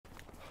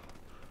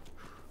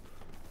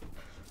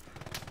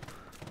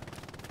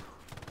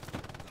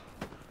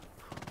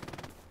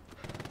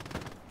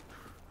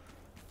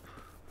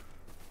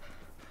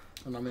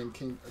And I'm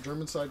in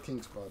German side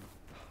King Squad.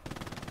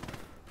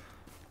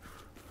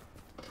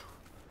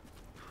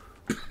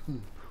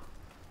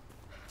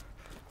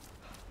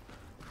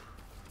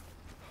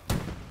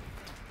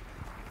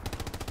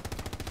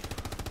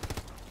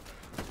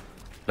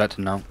 Glad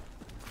to know.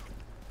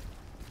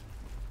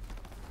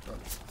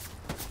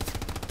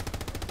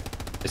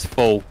 It's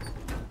full.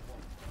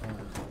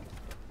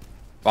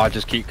 I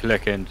just keep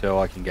clicking until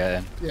I can get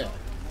in. Yeah.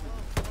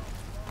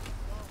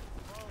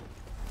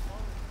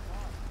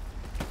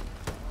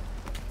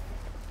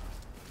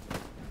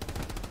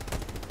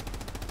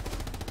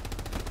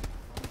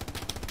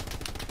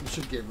 You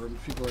should give room.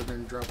 People are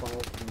going to drop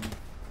out.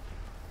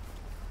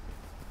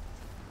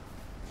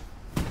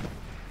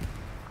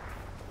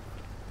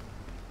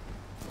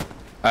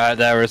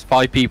 There is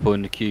 5 people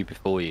in the queue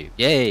before you.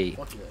 Yay!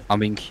 Fuck yeah.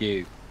 I'm in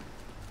queue.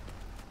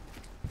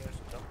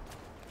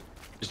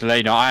 Just to let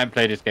you know, I haven't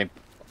played this game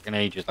in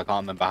ages. I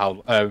can't remember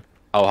how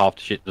half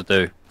the shit to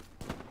do.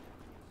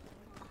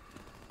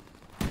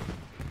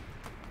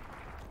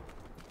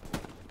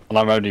 And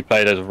I'm only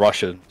played as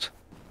Russians.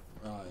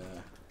 Oh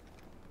yeah.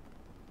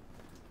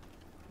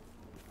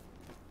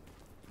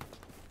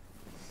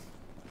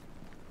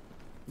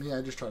 Me,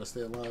 I just try to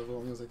stay alive as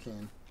long as I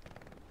can.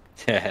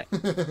 Yeah.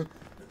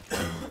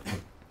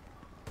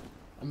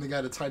 I'm the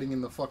guy that's hiding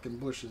in the fucking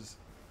bushes.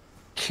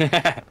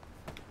 Hey.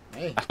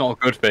 That's not a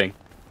good thing.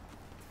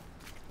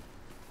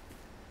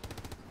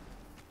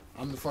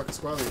 I'm the fucking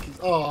squad that keeps...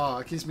 Oh,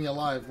 it keeps me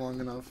alive long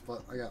enough,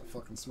 but I got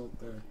fucking smoked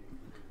there.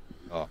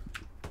 Oh.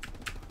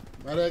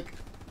 Medic!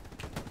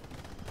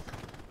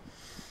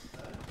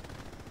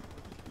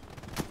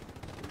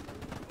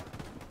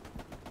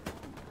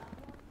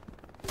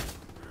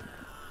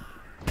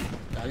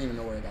 I didn't even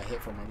know where I got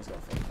hit from. I just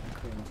got fucking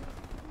cringe.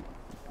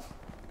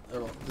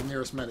 Oh, the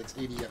nearest medic's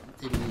 80 meters out.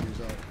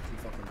 I'm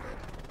fucking dead.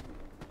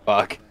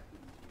 Fuck.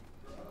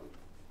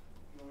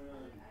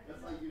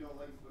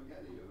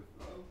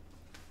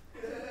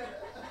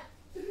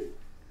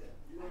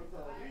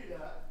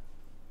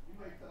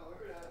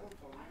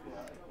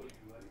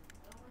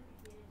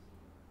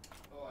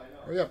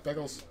 Hurry up,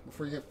 Beckles,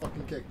 before you get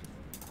fucking kicked.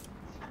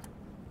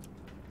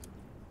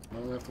 Now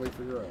we have to wait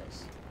for your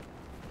ass.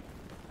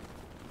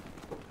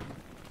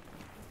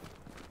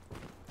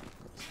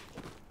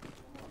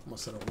 I'm gonna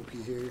set an OP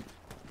here.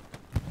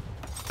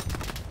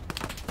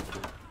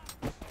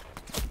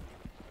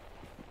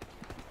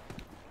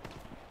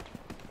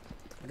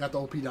 I got the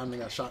OP down and I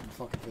got shot in the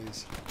fucking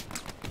face.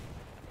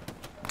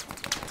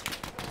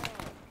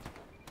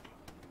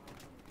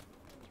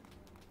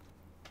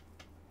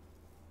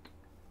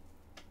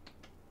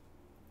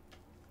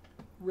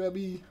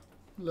 Rebby,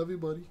 love you,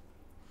 buddy.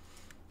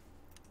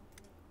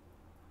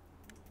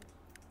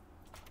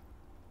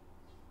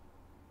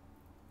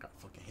 Got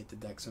fucking hit the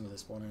deck as soon as I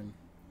spawn in.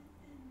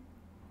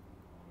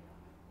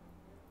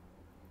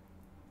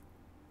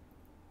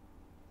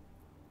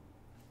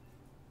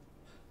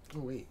 Oh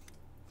wait,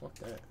 fuck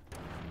that.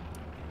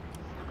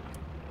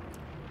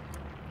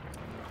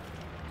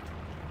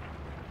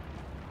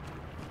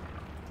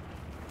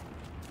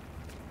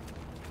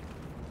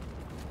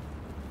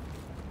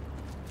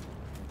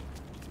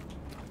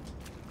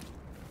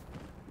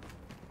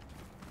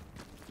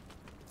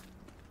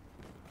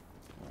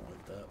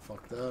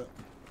 Fuck that.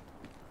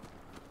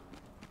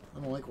 I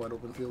don't like wide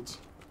open fields.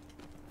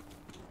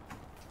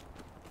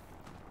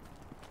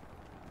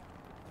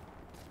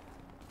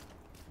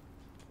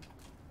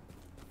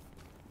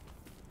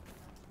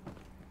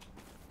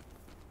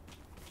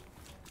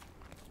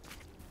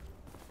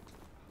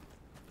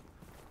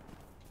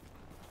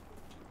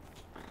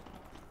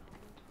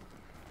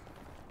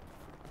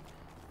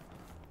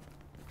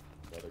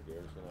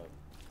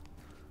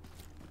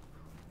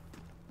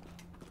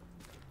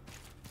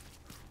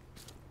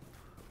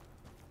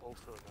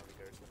 Also another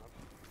garrison up.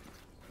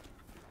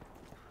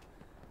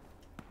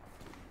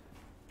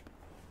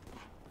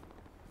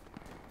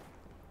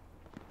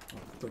 Oh,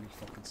 30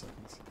 fucking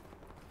seconds.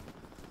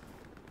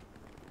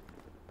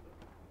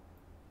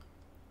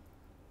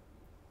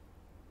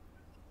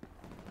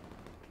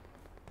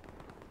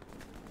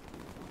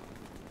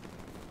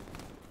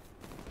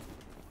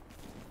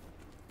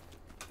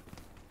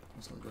 I'm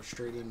just gonna go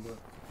straight in, but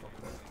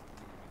fuck that.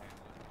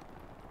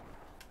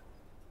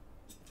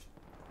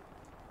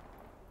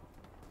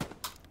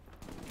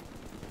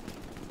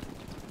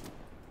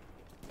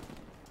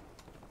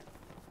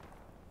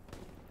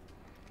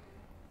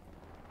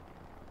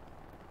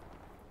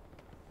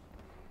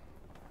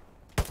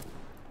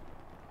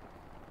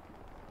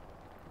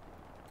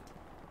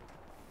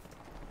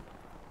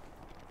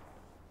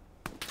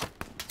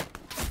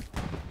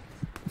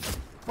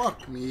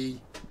 Fuck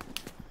me.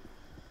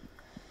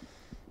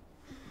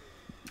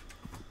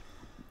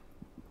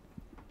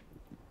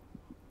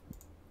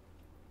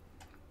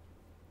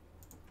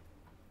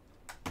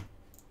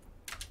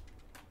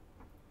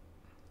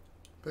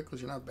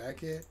 Pickles, you're not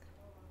back yet?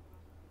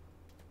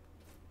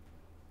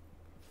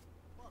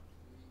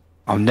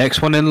 I'm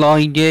next one in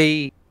line,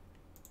 yay!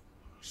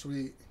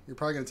 Sweet. You're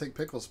probably gonna take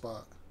Pickle's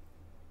spot.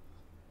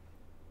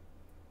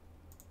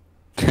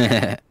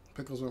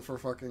 Pickles went for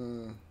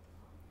fucking.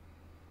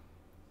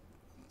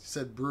 He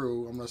said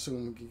brew. I'm gonna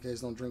assume you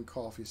guys don't drink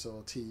coffee,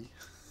 so tea.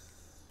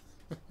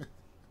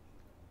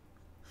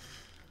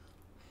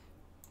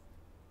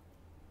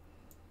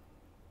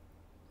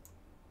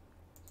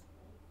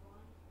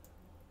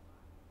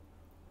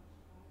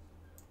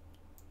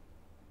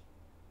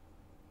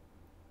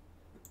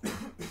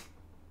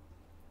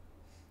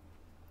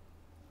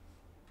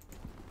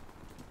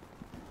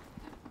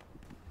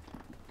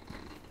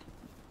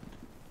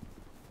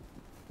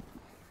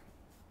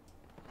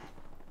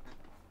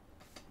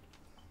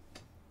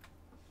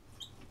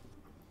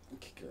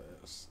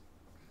 Kick-ass.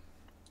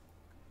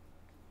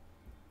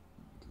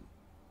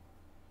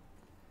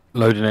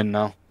 Loading in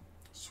now.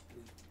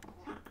 Sweet.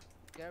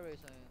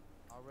 Garrison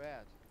are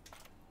red.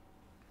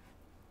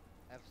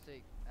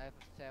 F6,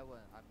 F7,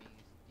 I mean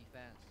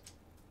defense.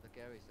 The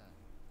garrison.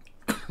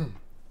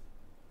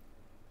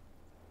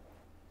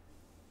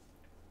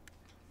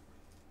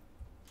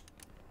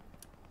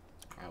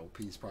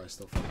 IOP's probably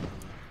still fucking on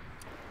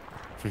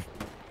that.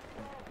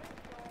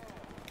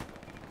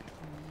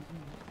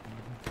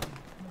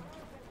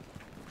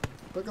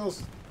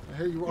 Pickles, I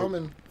hear you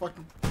arming.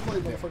 Fucking play,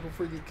 motherfucker,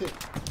 before you get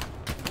kicked.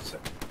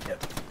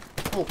 Yep.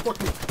 Oh,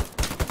 fuck me.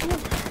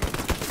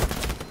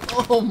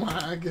 Oh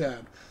my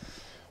god.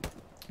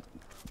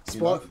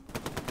 Spawn.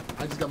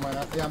 I just got my.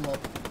 Yeah, I'm up.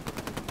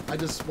 I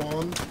just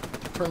spawned,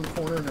 turned the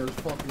corner, and there's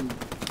fucking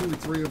 2 or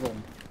 3 of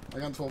them. I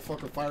got into a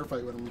fucking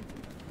firefight with them.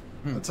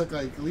 I took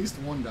like at least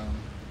 1 down.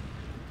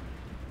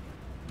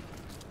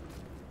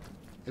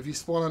 If you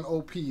spawn on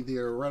OP, they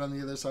are right on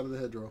the other side of the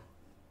hedgerow.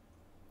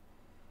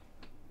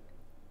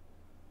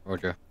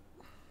 Roger.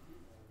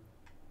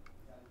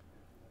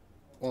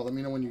 Well, let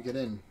me know when you get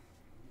in.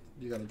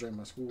 You gotta join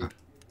my squad.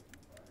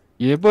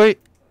 Yeah, boy.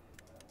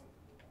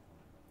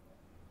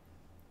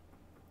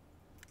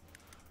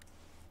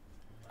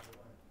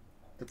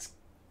 It's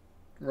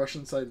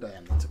Russian side.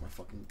 Damn, they took my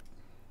fucking.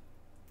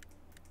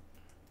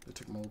 They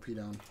took my OP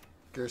down.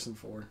 Garrison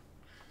 4.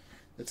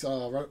 It's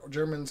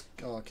German's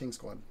King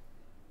Squad.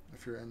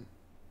 If you're in.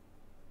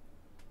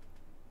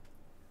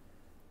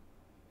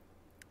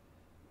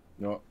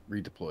 No,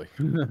 redeploy.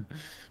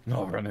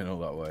 Not running all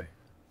that way.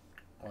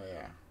 Oh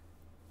yeah.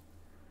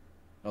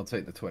 I'll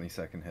take the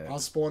 20-second hit. I'm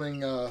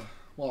spawning.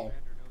 Well,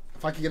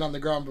 if I could get on the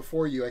ground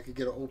before you, I could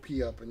get an OP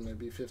up, and it'd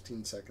be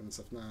 15 seconds,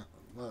 if not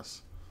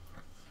less.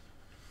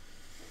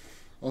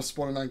 I'm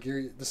spawning on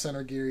Geary, the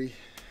center Geary,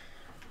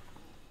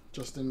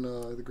 just in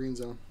the green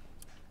zone.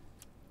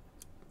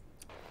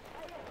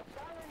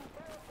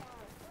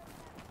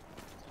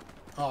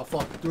 Oh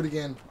fuck! Do it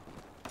again.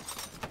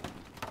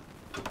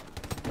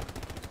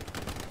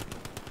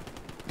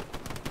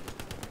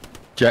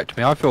 Eject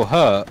me. I feel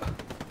hurt.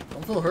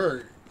 Don't feel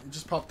hurt. It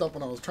just popped up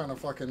when I was trying to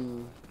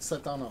fucking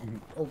set down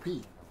an OP.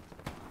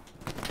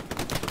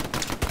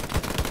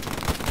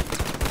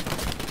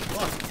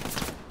 Fuck.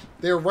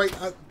 They are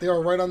right. They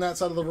are right on that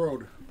side of the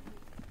road.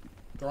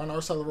 They're on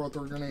our side of the road.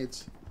 Throwing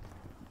grenades.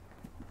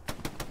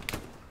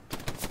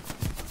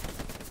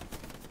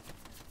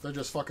 They're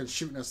just fucking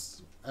shooting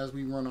us as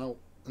we run out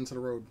into the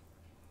road.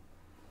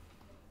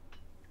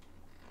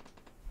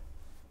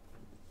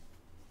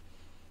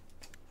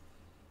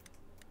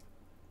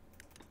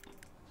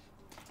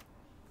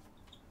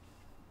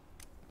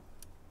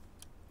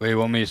 Where you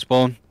want me to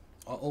spawn?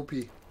 OP.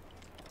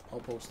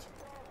 Outpost.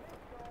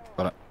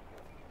 Got it.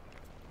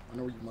 I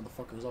know where you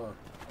motherfuckers are.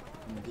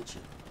 I'm gonna get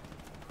you.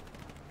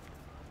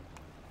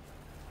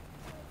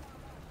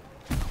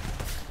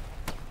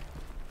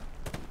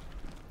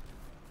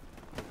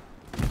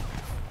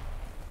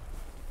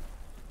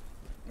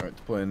 Alright,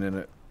 deploying in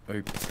at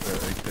OP.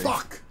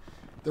 Fuck!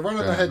 They're right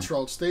on the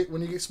hedgerow. Stay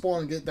when you get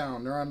spawned and get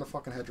down. They're on the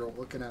fucking hedgerow,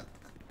 looking at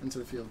into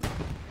the field.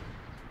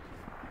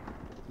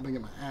 I'm gonna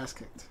get my ass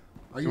kicked.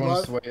 Are you want live?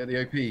 us to wait at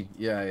the OP?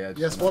 Yeah, yeah.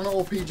 Yeah, spawn on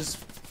OP. Just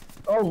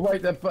Oh,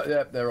 wait, they're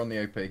on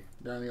the OP.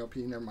 they're on the OP.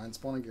 Never mind.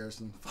 Spawning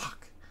garrison.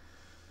 Fuck.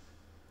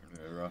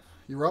 Yeah, rough.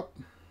 You're up.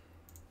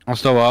 I'm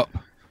still up.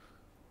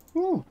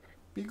 Woo.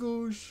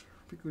 Pigouche.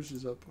 Pigouche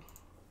is up.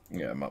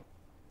 Yeah, I'm up.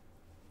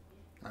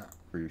 Ah,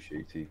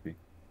 Appreciate TP.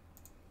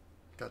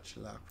 got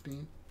you locked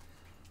in.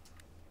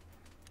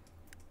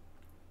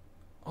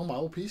 Oh, my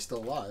OP's still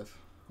alive.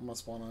 I'm gonna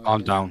spawn on.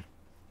 I'm OP. down.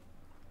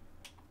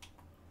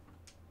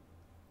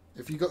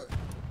 If you go,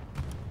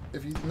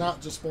 if you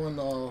not just spawn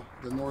the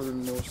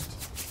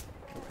northernmost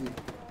OP.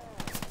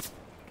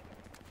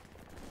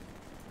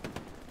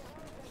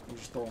 I'm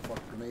just throwing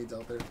fucking grenades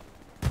out there.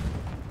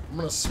 I'm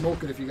gonna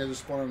smoke it if you guys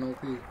just spawn on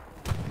OP.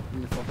 Give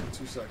me fucking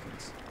 2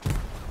 seconds.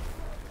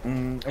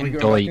 Are we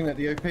going back in at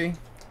the OP?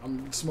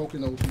 I'm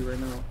smoking the OP right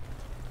now,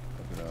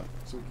 Copy that.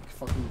 so we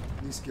can fucking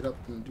at least get up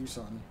and do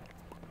something.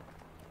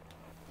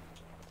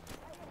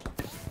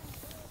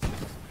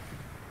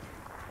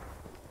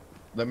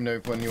 Let me know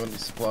when you want the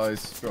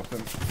supplies dropping.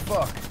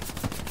 Fuck!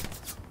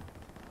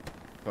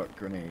 Fuck,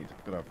 grenade.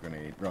 Gotta have a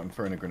grenade. Right, I'm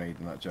throwing a grenade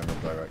in that general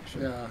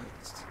direction. Yeah,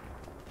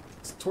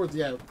 it's towards,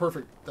 yeah,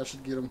 perfect. That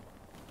should get him.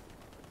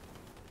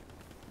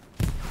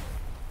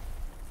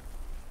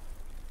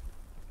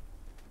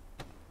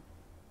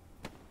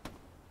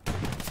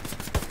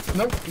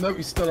 Nope, nope,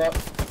 he's still up.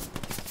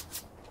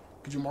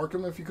 Could you mark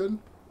him if you could?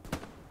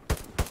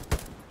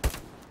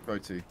 Try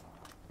to.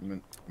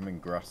 I'm in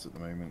grass at the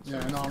moment. So.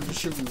 Yeah, no, I'm just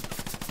shooting.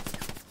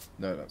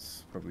 No,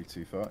 that's probably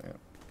too far,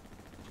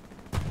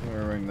 yeah.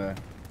 We're around there.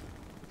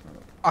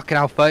 Fucking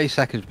hell, 30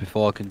 seconds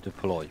before I can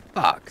deploy.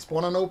 Fuck.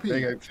 Spawn on OP. There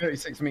you go,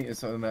 36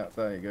 meters on that.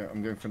 There you go.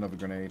 I'm going for another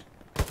grenade.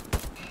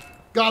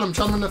 Got him,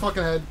 shot him in the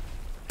fucking head.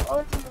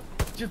 Oh,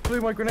 just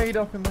blew my grenade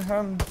up in my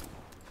hand.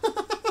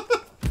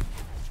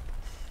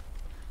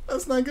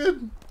 That's not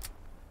good.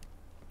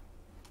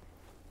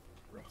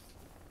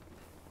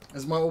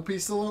 Is my OP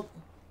still up?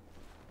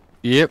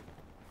 Yep.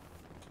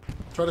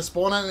 Try to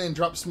spawn at it and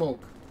drop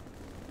smoke.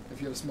 If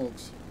you have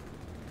smokes.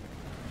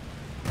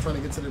 I'm trying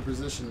to get to their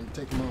position and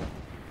take them out.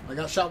 I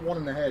got shot one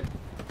in the head.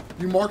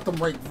 You marked him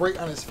right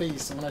on his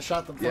face, and when I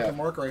shot the fucking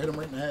marker, I hit him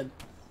right in the head.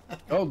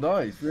 Oh,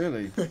 nice,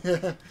 really?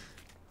 Yeah.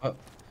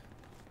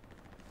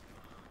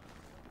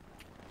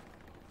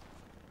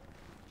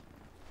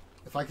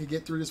 If I could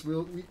get through this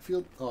wheat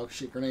field... Oh,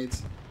 shit,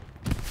 grenades.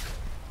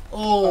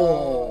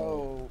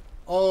 Oh!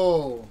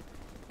 Oh!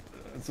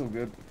 That's all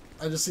good.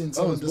 I just seen Oh,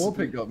 someone his wall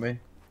pick disappear. got me.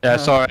 Yeah,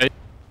 sorry.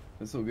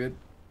 That's all good.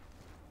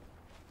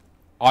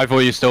 I thought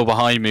you were still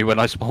behind me when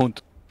I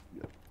spawned.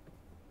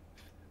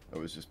 That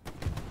was just...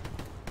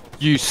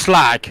 You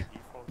slag.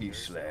 You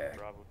slag.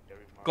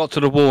 Got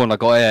to the wall and I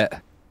got hit.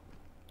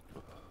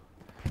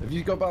 Have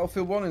you got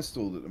Battlefield 1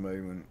 installed at the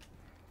moment?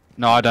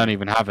 No, I don't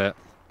even have it.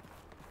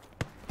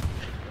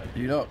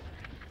 You not?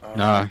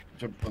 No.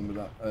 Jump on with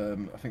that.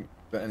 I think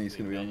Bettany's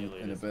going to be on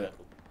in a bit.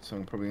 So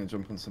I'm probably going to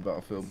jump on some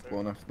Battlefield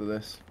 1 after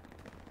this.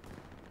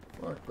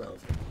 Fuck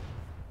Battlefield.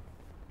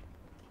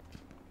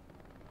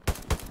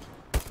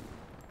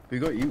 Who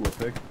got you,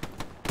 Whoopig?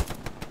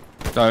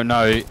 Don't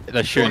know.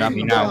 They're shooting at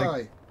me now.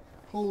 Die.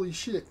 Holy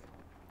shit.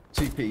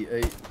 TP,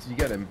 did you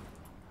get him?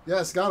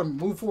 Yes, got him.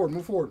 Move forward,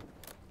 move forward.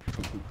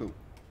 Cool.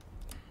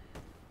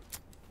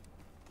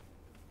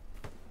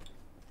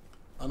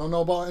 I don't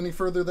know about any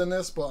further than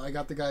this, but I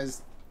got the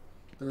guys.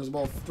 There was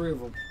about 3 of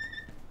them.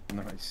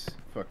 Nice.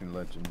 Fucking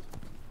legend.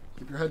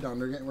 Keep your head down.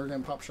 We're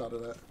getting pop shot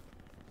at that.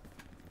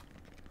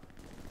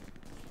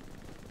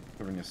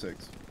 Covering your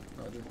 6.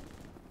 Roger.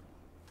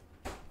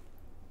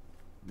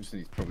 Just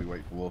need to probably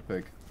wait for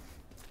Warpig.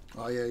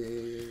 Oh yeah.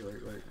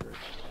 Right.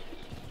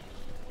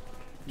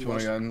 Do you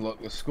want to go and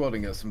unlock the squad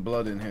and get some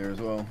blood in here as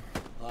well?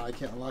 I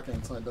can't unlock it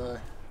until I die.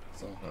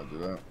 So. I'll do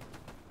that.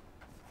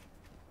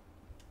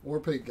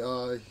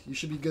 Warpig, you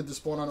should be good to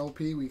spawn on OP.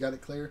 We got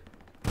it clear.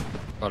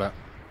 Got it.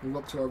 Move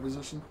up to our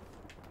position.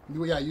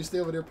 Yeah, you stay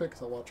over there, Pick,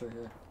 'cause I'll watch right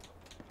here.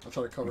 I'll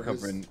try to cover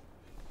his.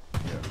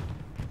 Yeah.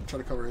 I'll try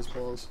to cover his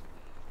balls.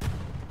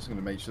 Just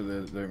gonna make sure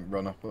they don't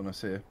run up on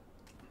us here.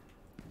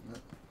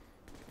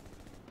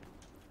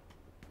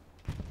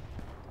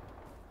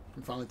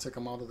 We finally took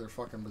them out of their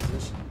fucking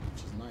position,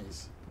 which is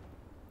nice.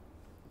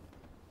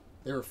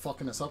 They were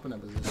fucking us up in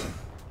that position.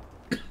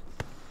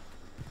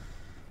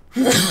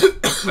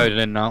 Loaded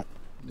in now.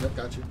 Yep,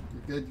 got you.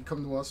 You're good. You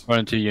come to us.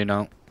 Running to you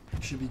now.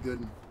 You should be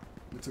good.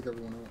 We took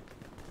everyone out.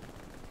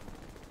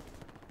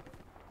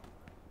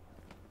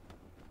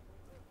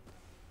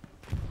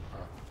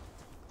 Alright.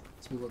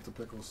 Let's move up to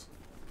Pickles.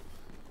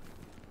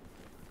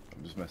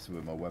 I'm just messing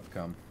with my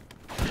webcam.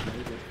 Yeah,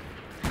 you're good.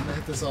 I'm gonna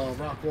hit this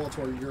rock wall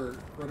to where you're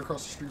right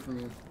across the street from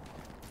you.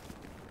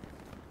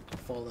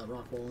 Follow that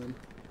rock wall in.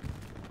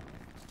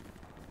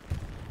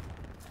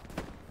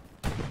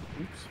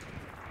 Oops.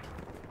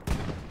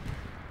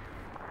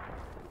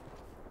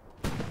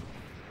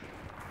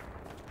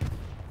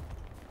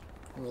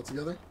 We're all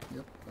together?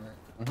 Yep. Alright.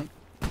 Mhm.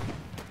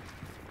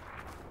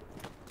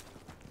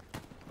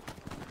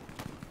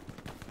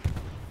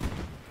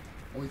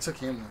 Oh, we took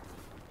him.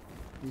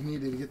 We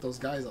needed to get those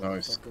guys out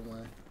Nice. the fucking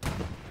way.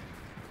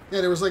 Yeah,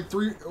 there was like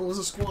 3. It was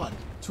a squad.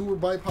 2 were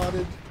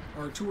bipoded,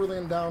 or 2 were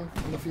laying down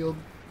in the field,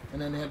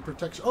 and then they had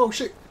protection. Oh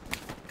shit!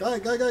 Guy! I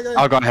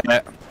got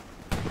hit.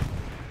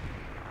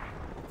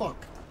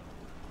 Fuck.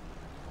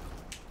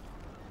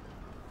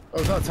 Oh,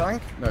 is that a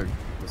tank? No,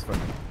 that's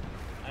funny.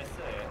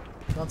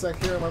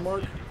 Contact here on my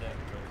mark.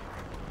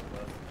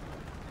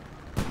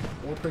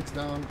 Warpig's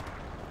down.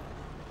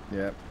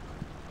 Yeah.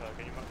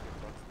 Can you mark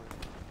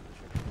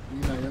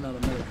the box? You're not a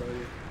medic, are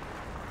you?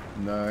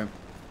 No.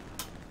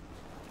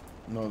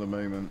 Not at the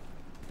moment.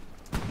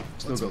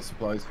 Still got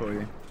supplies for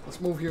you. Let's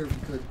move here if you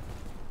could.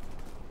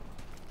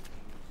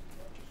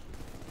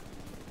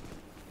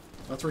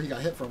 That's where he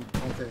got hit from.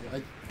 Okay,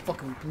 I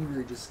fucking Blue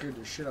Ray just scared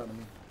the shit out of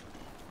me.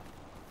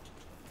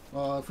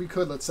 If we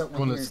could, let's set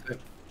one here.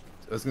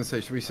 I was gonna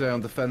say, should we stay on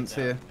defense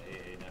here?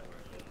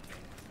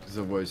 Because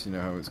otherwise, you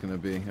know how it's gonna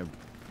be.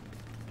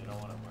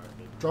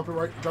 Drop it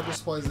right. Drop your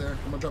supplies there.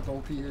 I'm gonna drop the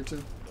OP here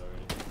too.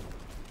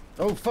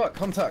 Oh fuck!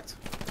 Contact.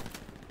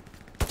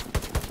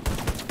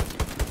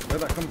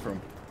 Where'd that come from?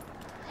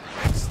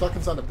 He's stuck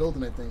inside the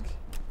building, I think.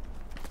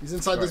 He's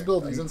inside this Right,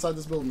 building. He's inside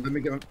this building. Let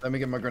me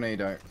get my grenade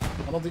out.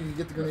 I don't think you can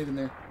get the grenade in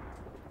there.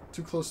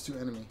 Too close to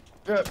enemy.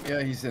 Yep,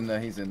 yeah, he's in there.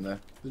 He's in there.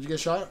 Did you get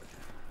shot?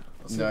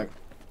 Let's see. No,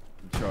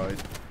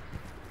 tried.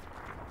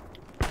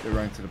 They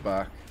ran to the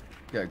back.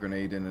 get a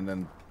grenade in and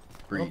then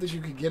I don't think breach.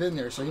 you could get in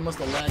there, so he must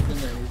have lagged in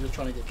there and he's just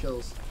trying to get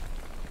kills.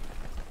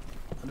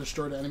 I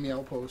destroyed the enemy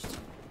outpost.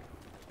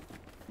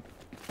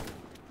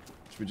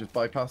 Should we just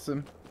bypass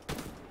him?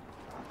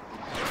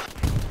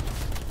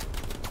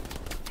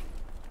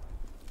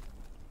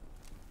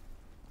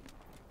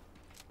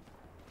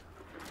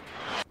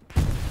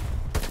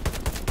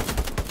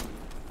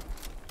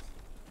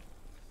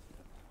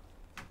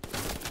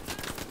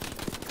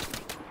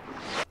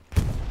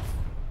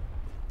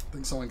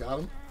 Think someone got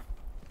him?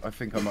 I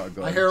think I might have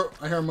got I him.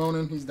 hear him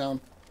moaning. He's down.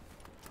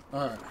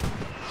 Alright.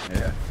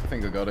 Yeah, I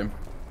think I got him.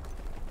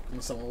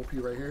 There's some OP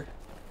right here.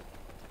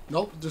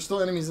 Nope, there's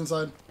still enemies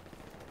inside.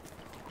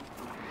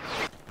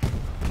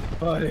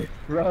 Buddy,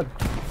 run.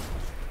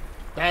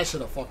 That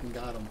should have fucking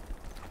got him.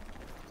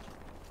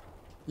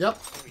 Yep,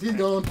 he's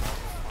gone.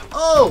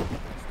 Oh!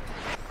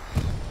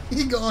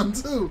 He gone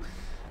too.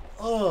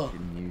 Oh.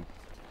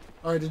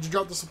 Alright, did you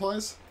drop the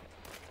supplies?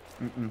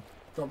 Mm-mm.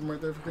 Drop them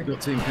right there for I me.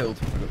 got team killed.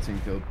 I got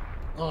team killed.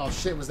 Oh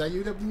shit, was that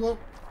you that blew up?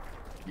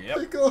 Yep.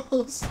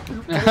 Pickles!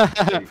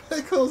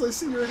 Pickles, I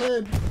see your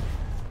head.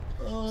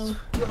 Your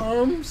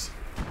arms?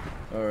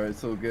 Alright,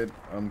 it's all good.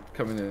 I'm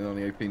coming in on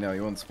the AP now.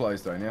 You want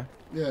supplies down, yeah?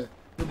 Yeah.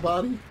 Your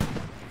body?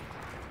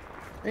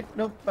 Ain't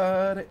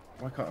nobody.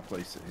 Why can't I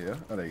place it here?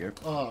 Oh, there you go.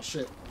 Oh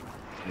shit.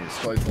 Yeah,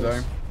 supplies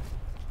down.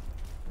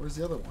 Where's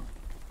the other one?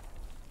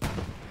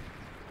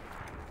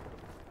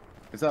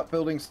 Is that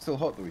building still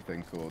hot, do we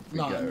think? Or did we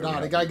Nah, get it nah,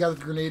 already? the guy got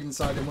the grenade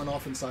inside and went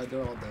off inside.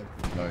 They're all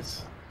dead.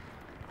 Nice.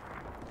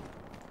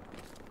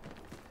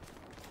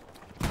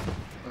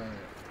 Alright.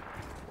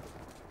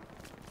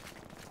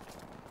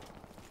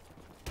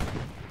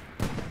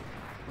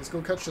 Let's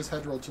go catch this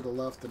hedgerow to the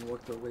left and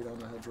work their way down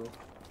the hedgerow.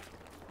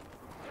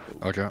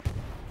 Roger.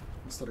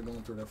 Instead of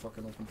going through that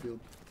fucking open field.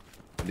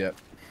 Yep.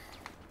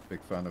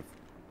 Big fan of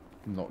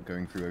not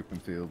going through open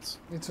fields.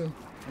 Me too.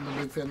 I'm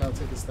a big fan now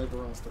taking sniper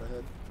rounds to the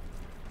head.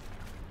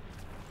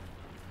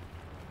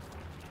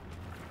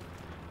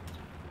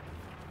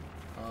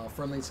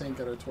 Friendly tank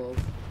at our 12.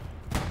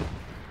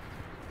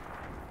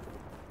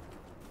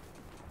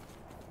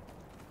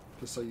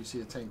 Just so you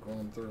see a tank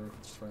rolling through,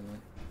 it's friendly.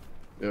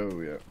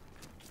 Oh, yeah.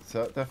 Is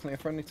that definitely a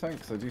friendly tank?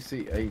 Because I do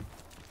see a...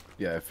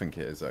 Yeah, I think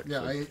it is, actually.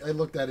 Yeah, I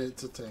looked at it,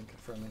 it's a tank,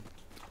 friendly.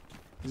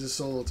 He's a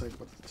solo tank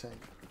with the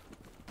tank.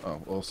 Oh,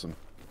 awesome.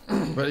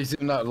 But he's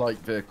in that light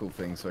vehicle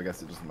thing, so I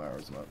guess it doesn't matter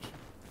as much.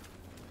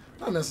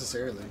 Not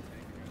necessarily.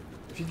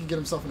 If he can get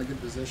himself in a good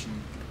position,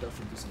 he can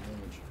definitely do some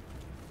damage.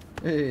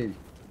 Hey!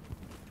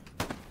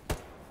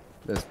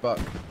 There's Buck.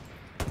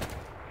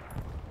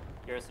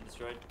 Garrison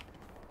destroyed.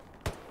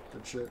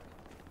 Good shit.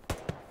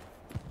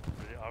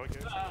 Our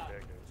garrison or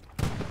their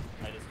garrison?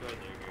 I destroyed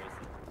their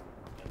garrison.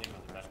 I think it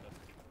was a backup.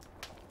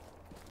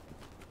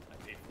 I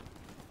paid for it.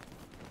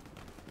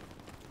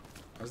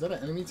 Oh, is that an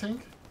enemy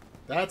tank?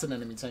 That's an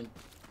enemy tank.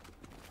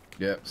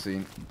 Yep,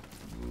 seen.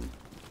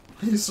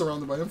 He's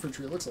surrounded by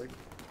infantry, it looks like.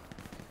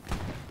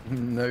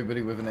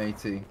 Nobody with an AT.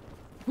 Flugsy,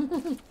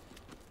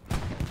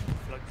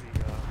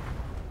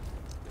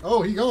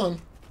 Oh, he gone.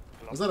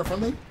 Was that a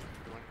friendly? the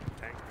one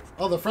tank is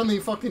Oh, the friendly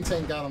fucking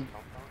tank got him.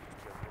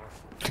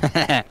 compound.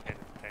 And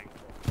tank.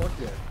 Fuck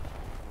yeah.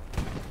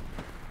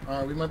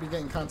 Alright, we might be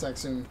getting contact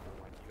soon.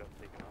 One you got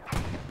taken out.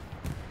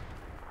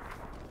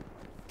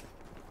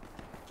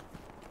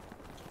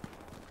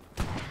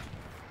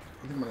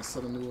 I think I'm gonna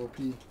set a new OP.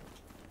 Hey,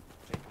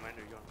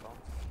 Commander, you on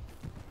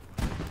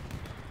comms?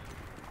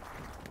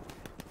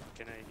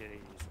 Can I get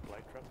a supply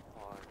truck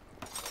on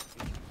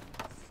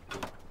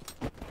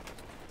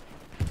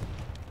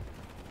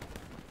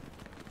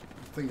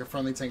I think a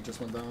friendly tank just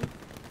went down.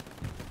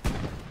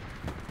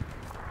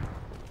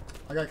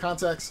 I got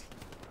contacts.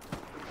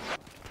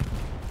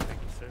 Thank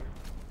you, sir.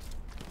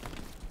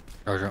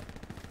 Roger.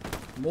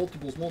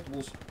 Multiples.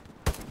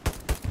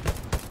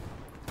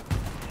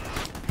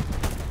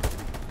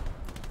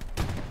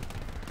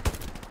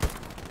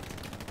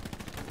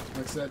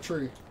 Next to that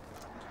tree.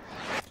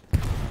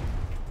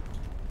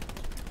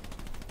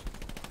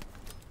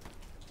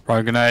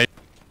 Throw grenade.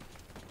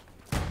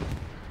 Yeah,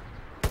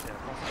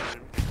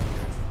 possibly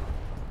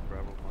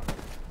Bravo mark.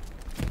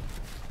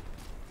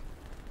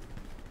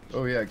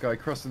 Oh yeah, guy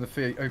crossing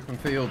the open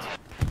field.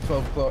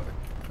 12 o'clock.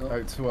 Oh.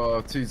 Out to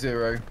our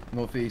 2-0.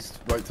 Northeast,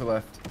 right to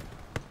left.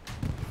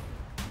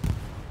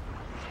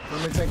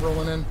 Friendly tank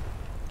rolling in.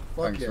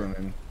 Fuck Thanks yeah. for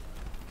running.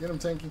 Get him,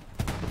 tanky.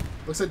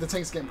 Looks like the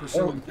tank's getting Oh,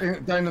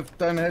 pursued. down the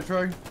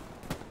hedgerow.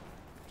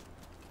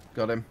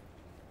 Got him.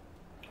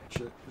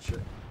 Good shit.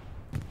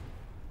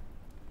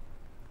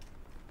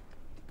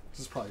 This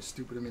is probably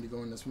stupid of me to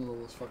go in this middle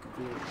of this fucking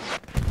field.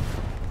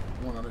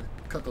 I want to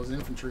cut those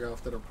infantry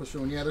off that are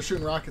pushing. Yeah, they're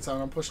shooting rockets out.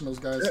 I'm pushing those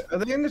guys. Are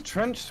they in the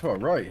trench to our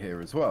right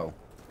here as well?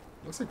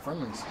 Looks like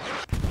friendlies.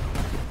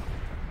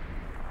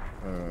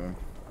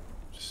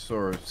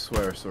 Swear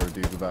I saw a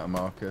dude without a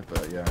marker,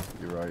 but yeah,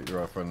 you're right. There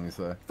are friendlies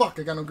there. Fuck,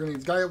 I got no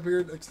grenades. Guy up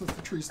here next to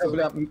the tree still.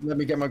 Let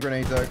me get my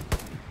grenades out.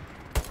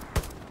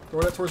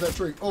 Throw that towards that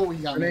tree. Oh,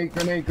 he got me.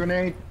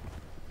 Grenade.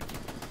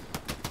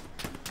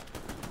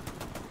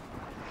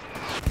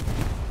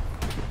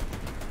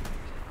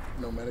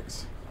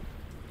 medics.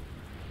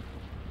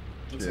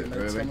 Looks Shit, like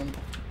medics really? coming.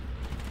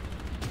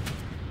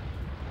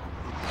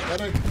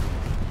 Medic!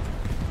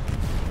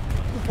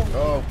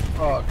 Oh,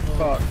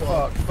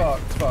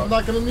 fuck. I'm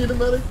not gonna need a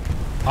medic.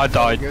 I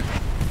died. Good.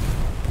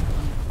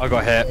 I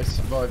got I hit.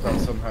 survived that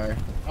somehow.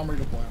 I'm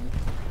redeploying.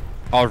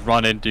 I was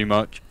running too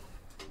much.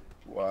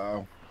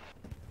 Wow.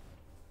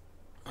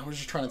 I was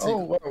just trying to take. Oh,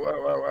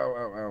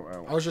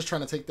 wow. I was just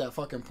trying to take that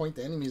fucking point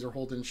the enemies are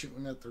holding,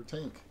 shooting at their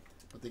tank,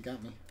 but they got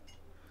me.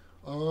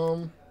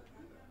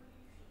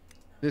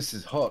 This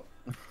is hot.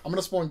 I'm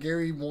gonna spawn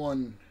Gary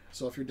 1.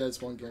 So if you're dead,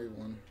 spawn Gary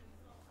 1.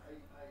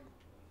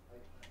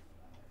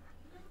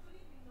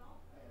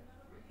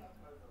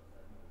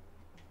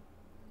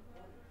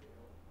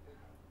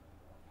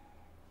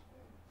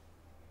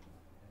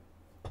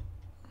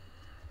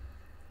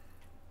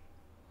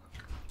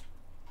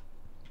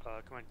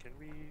 Come on, can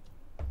we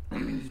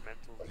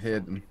dismantle I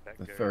heard them. back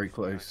They're there very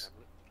from our close.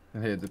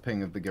 tablet? I heard the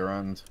ping of the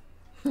Garand.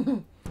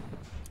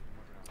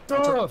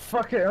 Oh,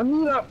 fuck it. I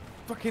knew that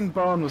fucking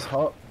barn was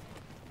hot.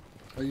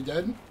 Are you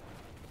dead?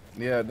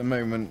 Yeah, at the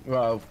moment.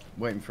 Well,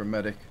 waiting for a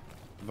medic.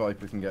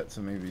 Viper can get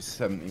to maybe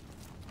 70.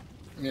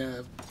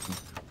 Yeah.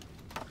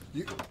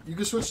 You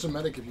can switch to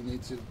medic if you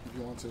need to, if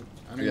you want to.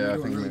 I know Yeah, I you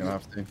were think doing we're really gonna good.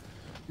 have to.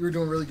 You were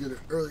doing really good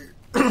earlier,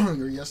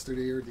 or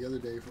yesterday, or the other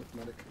day with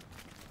medic.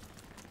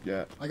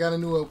 Yeah. I got a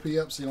new LP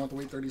up, so you don't have to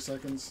wait 30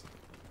 seconds.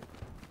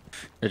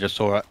 I just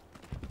saw it.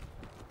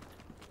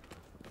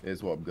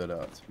 Here's what I'm good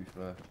at, to be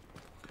fair.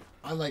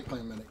 I like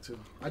playing medic too.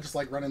 I just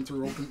like running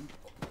through open,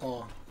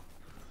 what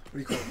do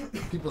you call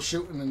it? People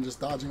shooting and just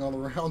dodging all the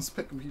rounds,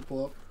 picking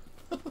people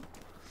up.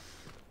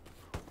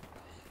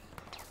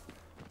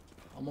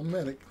 I'm a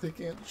medic. They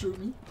can't shoot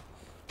me.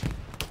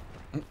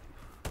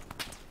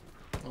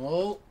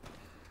 Oh,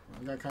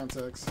 I got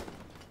contacts.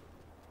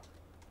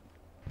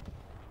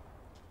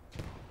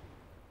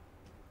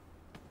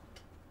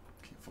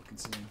 Can't fucking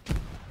see him.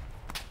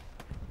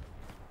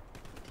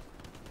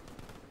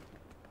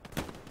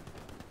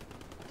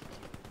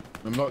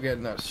 I'm not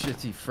getting that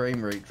shitty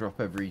frame rate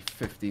drop every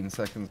 15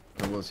 seconds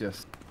I was the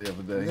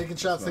other day. Taking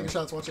shots, So- taking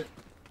shots. Watch it.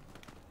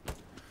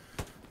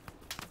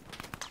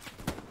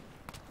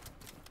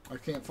 I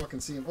can't fucking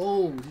see him.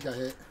 Oh, he got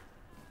hit.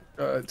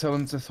 Tell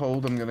him to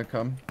hold, I'm gonna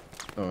come.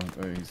 Oh,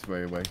 he's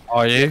way away.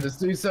 Are you? There's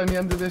dudes on the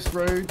end of this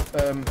road,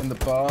 in the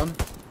barn.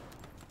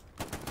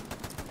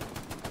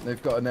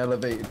 They've got an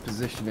elevated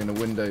position in a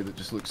window that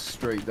just looks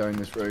straight down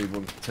this road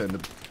once you turn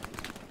the...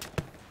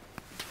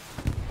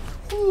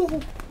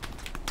 Ooh,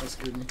 that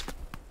scared me.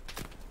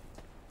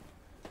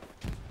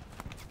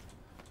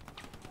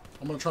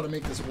 I'm gonna try to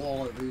make this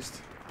wall at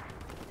least.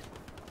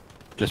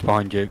 Just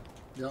behind you.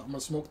 Yeah, I'm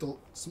gonna smoke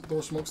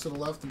throw smokes to the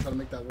left and try to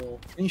make that wall.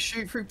 Can you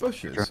shoot through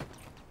bushes?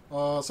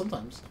 Sure.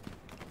 Sometimes.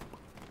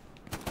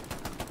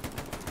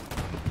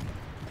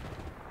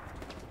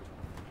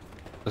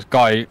 This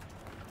guy.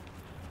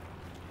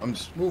 I'm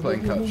just Move, playing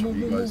move, catch move, up with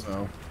you move, guys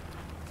now.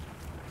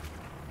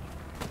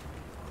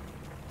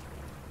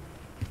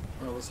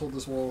 Alright, let's hold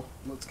this wall.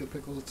 Let's get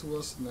Pickles to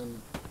us, and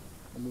then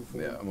I'll move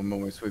forward. Yeah, I'm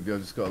almost with you.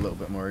 I've just got a little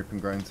bit more open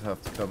ground to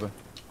have to cover.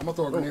 I'm gonna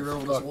throw a grenade right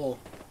over this fuck. wall.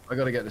 I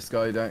gotta get this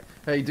guy down.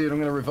 Hey, dude, I'm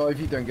gonna revive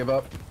you. Don't give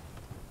up.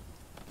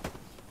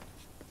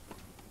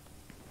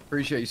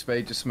 Appreciate you,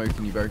 Spade. Just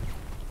smoking you, bro.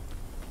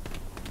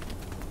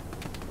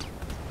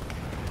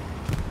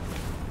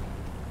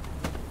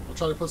 I'll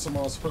try to put some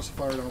suppressive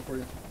fire down for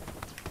you.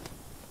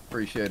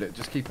 Appreciate it.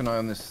 Just keep an eye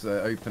on this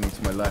opening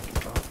to my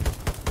left.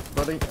 Oh,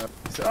 buddy.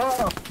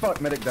 Oh,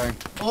 fuck. Medic down.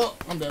 Oh,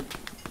 I'm dead.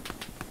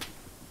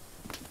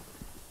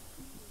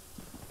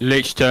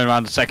 Literally turned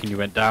around the second you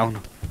went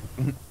down.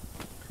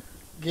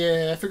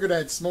 Yeah, I figured I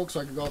had smoke so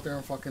I could go out there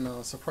and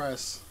fucking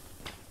suppress.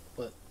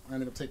 But I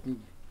ended up taking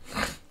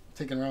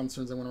around as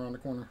soon as I went around the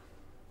corner.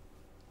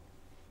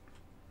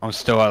 I'm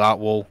still at that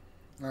wall.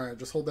 Alright,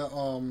 just hold that,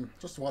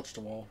 just watch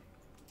the wall.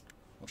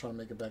 I'll try to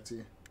make it back to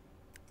you.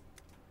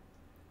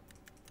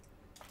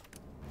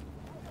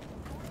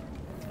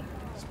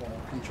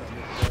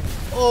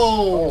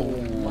 Oh,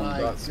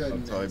 my that's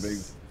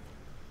goodness.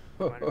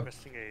 I'm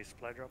requesting a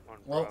supply drop on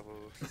Well,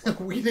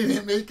 Bravo. we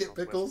didn't make it, Northwest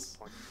Pickles.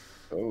 point.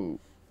 Oh.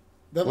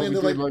 That What we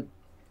landed do like,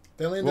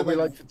 that what landed we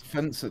like, like for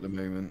defense at the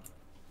moment?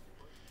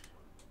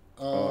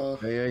 uh,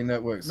 AA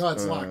networks. no,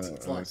 it's locked,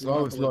 it's locked. You don't Oh,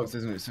 have it's to worry locked,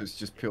 isn't it? So it's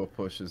just pure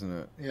push, isn't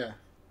it? yeah.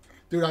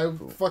 Dude, I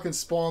Cool. fucking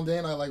spawned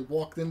in, I like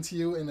walked into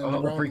you, and then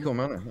Oh, the, pretty cool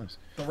round, manner. Nice.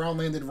 the round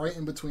landed right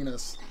in between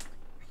us.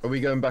 Are we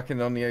going back in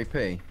on the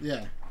AP?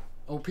 Yeah.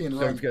 OP and Don't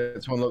run.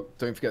 forget to unlock.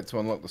 Don't forget to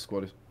unlock the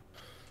squad.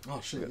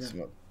 Oh shit, Get yeah.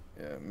 some up.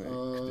 Yeah, mate.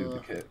 Do the Uh,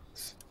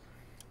 kits.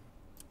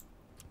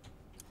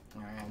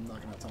 Alright, I'm not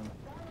gonna have time.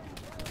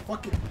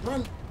 Fuck it,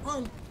 run,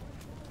 run!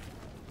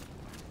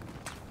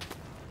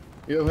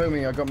 Yo,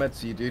 homie, I got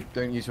meds to you, dude.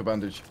 Don't use your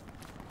bandage.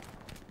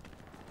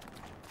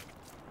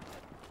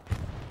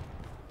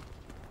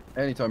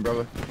 Anytime,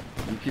 brother.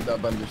 You keep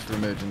that bandage for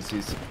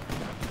emergencies.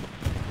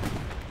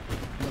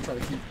 I'm gonna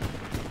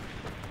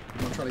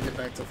try to get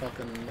back to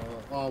fucking,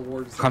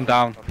 wards. Come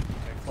down.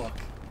 Fuck.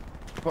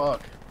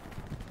 Fuck.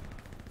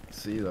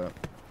 See that.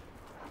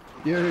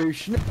 Yo,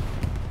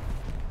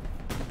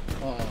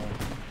 Oh.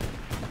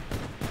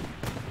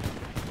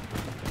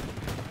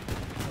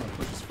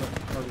 Push as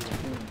hard as I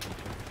can.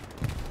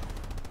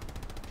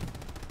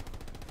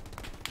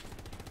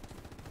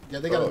 Yeah,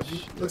 they got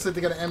looks like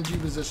they got an MG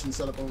position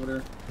set up over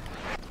there.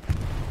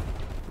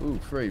 Ooh,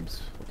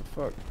 Frabes. What the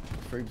fuck?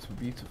 Frabes were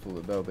beautiful,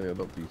 but now they are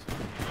not beautiful.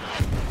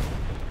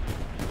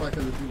 Probably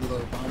because of people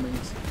that are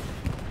bombings.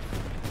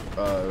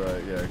 Oh,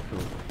 right, yeah,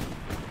 cool.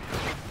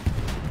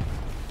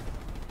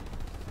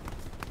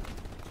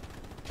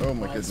 Oh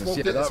my goodness,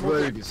 yeah, that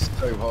road is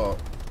so hot.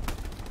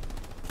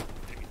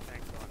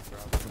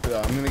 Look at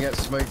that, I'm gonna get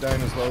smoked down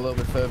as well, a little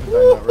bit further down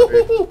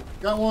that road.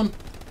 Got one.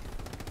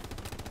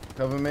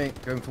 Cover me,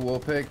 going for War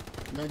Pig.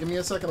 Now give me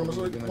a second, I'm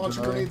gonna launch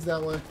grenades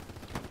that way.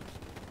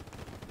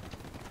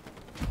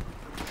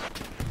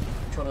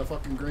 Try to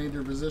fucking grenade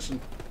your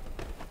position.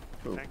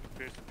 Cool.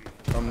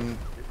 I'm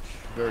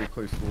very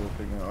close to War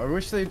Pig now. I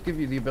wish they'd give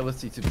you the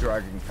ability to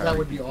drag and carry. That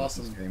would be people in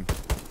awesome. this game.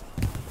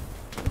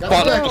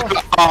 Got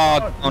the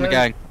back. On the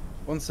gang.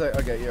 One sec,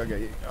 I get you, I get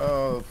you.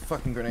 Oh,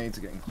 fucking grenades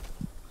again.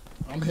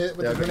 I'm hit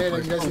with the grenade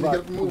and you guys need to get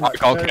up and move. I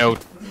got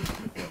killed.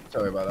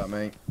 Sorry about that,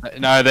 mate.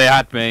 No, they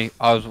had me.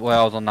 I was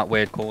on that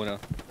weird corner.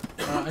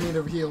 I need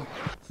a heal.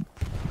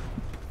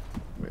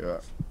 Where you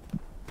at?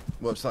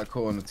 Watch that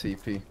corner,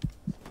 TP.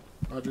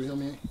 Roger, heal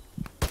me.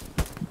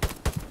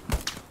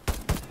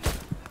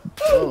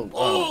 Oh,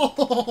 wow.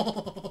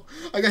 Oh!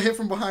 I got hit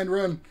from behind,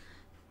 run.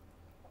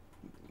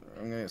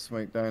 I'm gonna get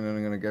smoked down and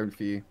I'm gonna go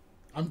for you.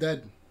 I'm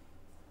dead.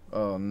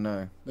 Oh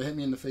no. They hit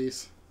me in the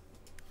face.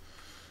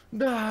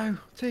 No!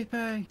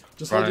 TP!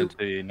 Just hold, Running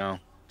to you now.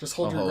 just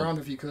hold your ground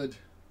if you could.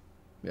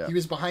 Yeah. He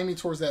was behind me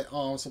towards that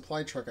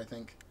supply truck, I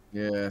think.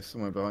 Yeah,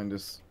 somewhere behind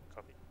us.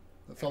 Copy.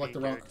 It felt like the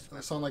round.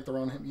 It sounded like the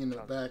round hit me in the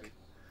back.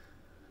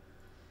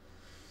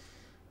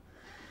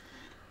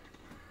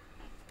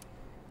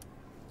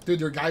 Dude,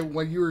 your guy,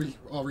 when you were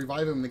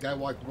reviving him, the guy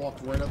walked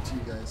right up to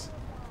you guys.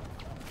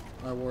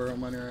 I wore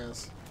him on your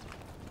ass.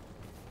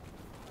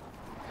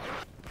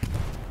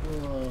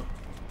 I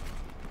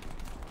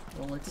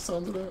don't like the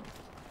sound of that.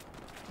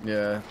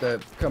 Yeah, they're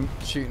come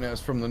shooting at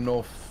us from the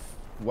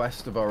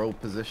northwest of our old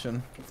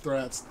position. If they're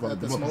at Well,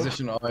 the what smoke.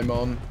 position I'm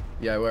on?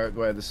 Yeah,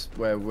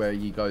 where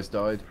you guys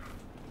died.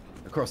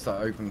 Across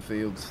that open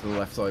field to the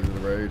left side of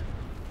the road.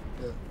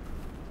 Yeah.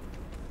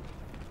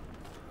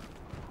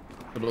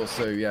 But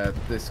also, yeah,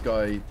 this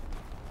guy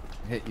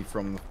hit you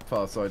from the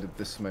far side of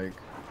this smoke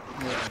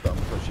Yeah. that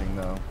I'm pushing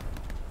now.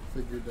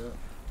 Figured that.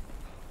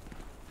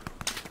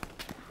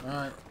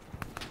 Alright.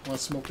 I want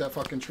to smoke that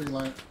fucking tree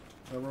line.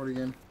 That road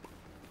again.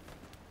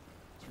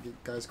 So we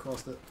get guys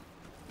crossed it.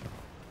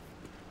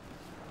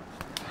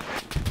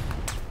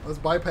 Let's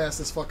bypass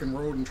this fucking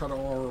road and try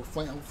to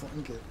flank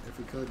it if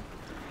we could.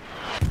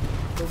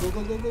 Go, go,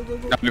 go, go, go, go,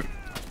 go. No.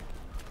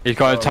 He's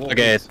got a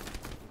target.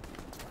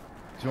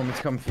 Do you want me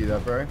to come for you there,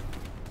 bro?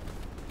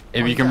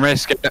 If you can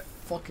risk it.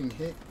 Fucking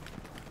hit.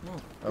 No.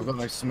 I've got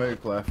no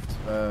smoke left.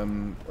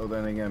 Well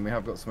then again, we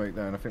have got smoke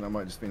down. I think that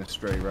might just been a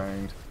stray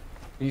round.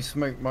 Can you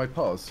smoke my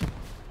pause?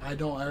 I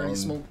don't. I already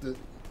smoked it.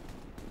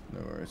 No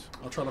worries.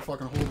 I'll try to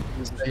fucking hold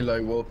it. Stay low,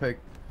 Warpig.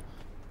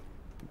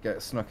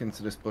 Get snuck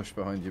into this bush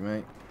behind you,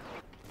 mate.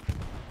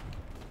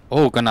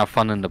 Oh, gonna have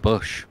fun in the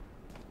bush.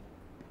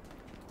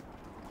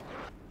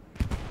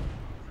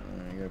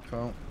 There you go,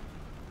 pal.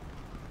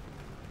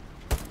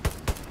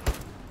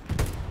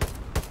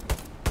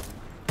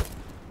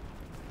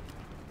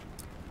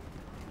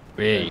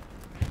 Wait.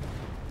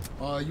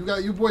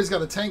 You boys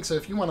got a tank, so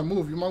if you want to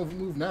move, you might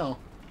move now.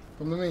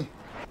 Come to me.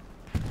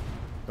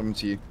 Coming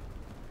to you.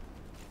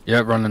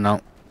 Yeah, running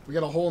out. We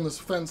got a hole in this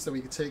fence that we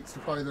could take to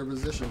probably their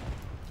position.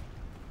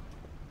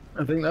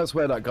 I think that's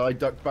where that guy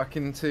ducked back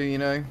into, you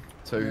know?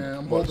 So Yeah,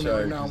 I'm watch holding it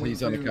right out, now, 'cause waiting he's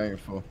for you. unaccounted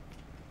for.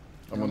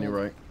 I'm Yeah, on your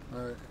right.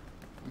 Alright.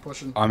 I'm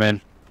pushing. I'm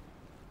in.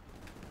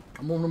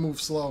 I'm going to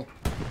move slow.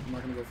 I'm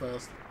not going to go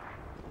fast.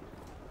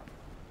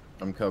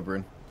 I'm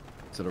covering.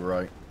 To the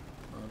right.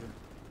 Roger.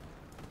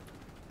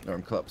 Or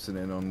I'm collapsing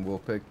in on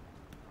Warpig.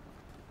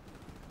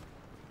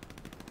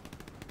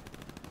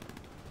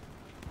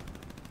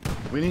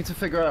 We need to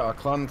figure out our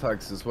clan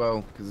tags as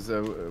well, because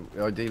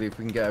ideally if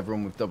we can get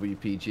everyone with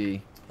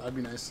WPG. That'd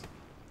be nice.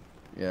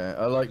 Yeah,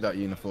 I like that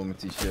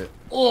uniformity shit.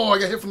 Oh, I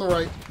got hit from the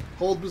right.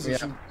 Hold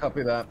position. Yeah,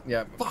 copy that.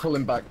 Yeah, pull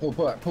him back, pull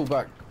back, pull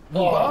back.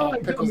 Oh, he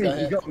got Pickles me, got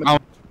he hit. got me. Oh.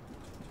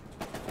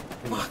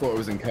 I thought it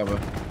was in cover.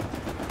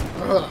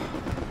 Ugh.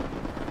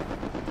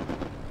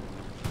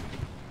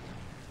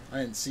 I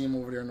didn't see him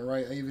over there on the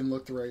right. I even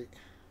looked right.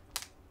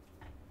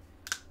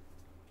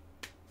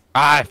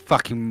 Ah,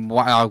 fucking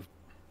wow.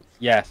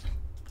 Yes.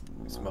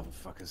 These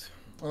motherfuckers.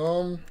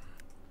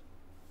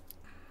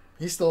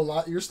 He's still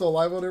alive. You're still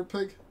alive out there,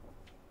 pig?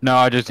 No,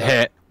 I just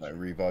hit. Like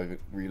revive it,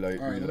 reload,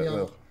 Alright,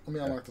 reload. let me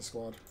unlock the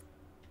squad.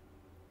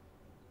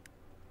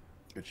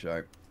 Good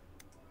shout.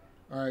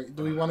 Alright,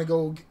 do we want to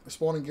go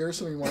spawn in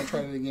Garrison or you want to try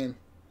it again?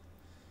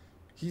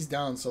 He's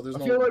down, so there's I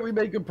no... feel like we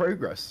made good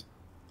progress.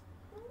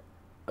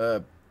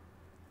 Let's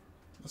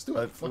do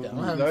it. Fuck it. I'm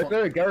I having don't fun.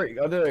 know, Gary.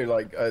 I don't know,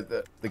 like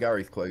the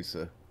Gary's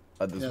closer,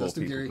 and there's Yeah, more let's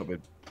do people Gary.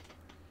 coming.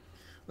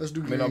 Let's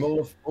do I mean, I'm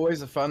Gary.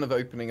 always a fan of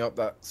opening up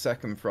that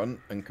second front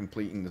and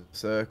completing the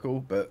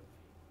circle, but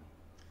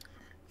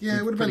Yeah,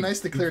 it would have been pretty- nice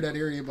to clear that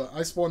area, but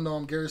I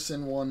spawned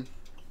Garrison 1.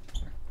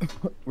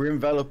 we're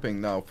enveloping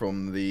now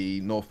from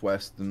the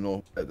northwest, the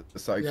the Yeah,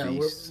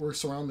 southeast, we're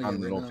surrounding and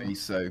it the right now.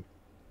 northeast. So,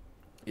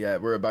 yeah,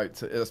 we're about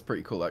to. That's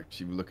pretty cool,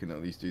 actually. We're looking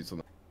at these dudes on.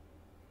 The,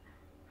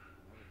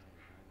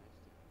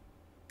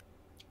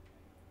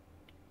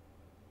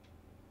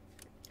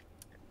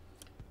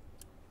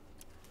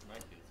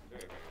 Nice, dude. It's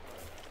very,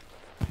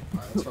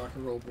 Alright, let's rock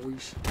and roll,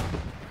 boys.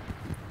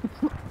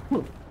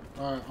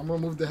 Alright, I'm gonna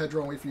move the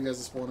hedgerow and wait for you guys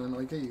to spawn in.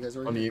 Okay, you guys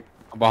are on ready? you.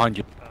 I'm behind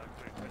you.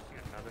 Requesting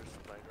another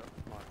supply drop.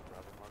 Mark,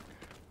 Bravo Mark.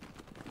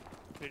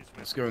 Please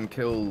Let's go and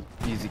kill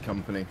Easy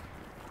Company.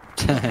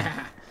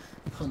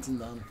 Hunting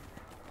down.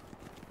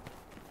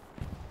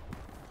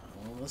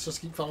 Well, let's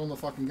just keep following the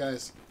fucking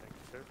guys. Thank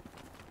you, sir.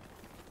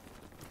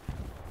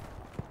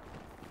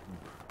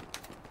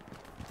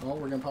 Oh,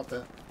 we're gonna pop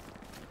that.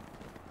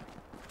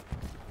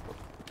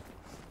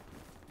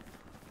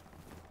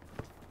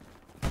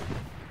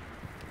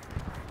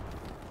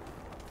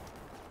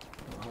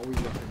 How are we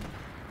looking?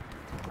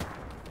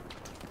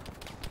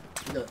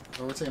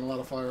 Oh, we're taking a lot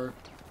of fire.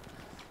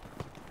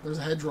 There's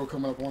a hedgerow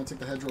coming up. I want to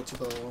take the hedgerow to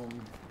the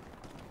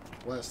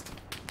west.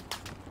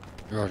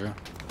 Roger.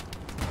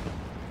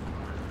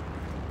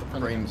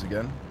 Depending Frames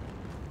again.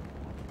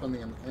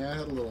 Depending on, yeah, I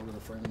had a little bit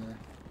of frame there.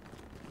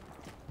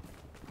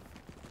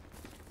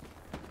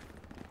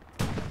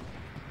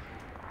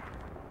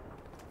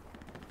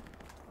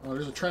 Oh,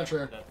 there's a trench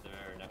there. That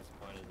their next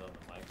point is on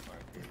the mic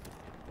marker.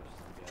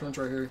 Trench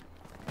right here.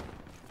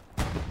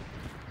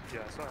 Yeah,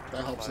 I saw an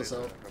That helps us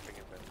supply, out. dropping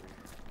inventory.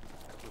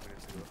 2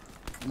 minutes ago.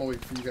 I'm gonna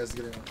wait for you guys to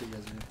get in. Okay, you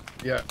guys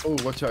are Yeah. Oh,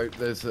 watch out!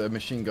 There's a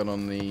machine gun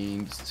on the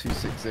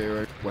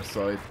 260 west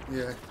side.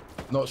 here. Yeah.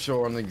 Not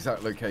sure on the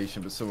exact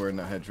location, but somewhere in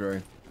that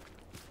hedgerow.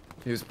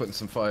 He was putting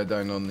some fire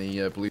down on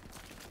the blue.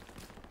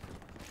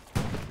 I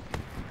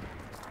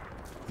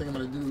think I'm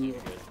gonna do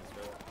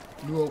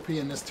new OP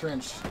in this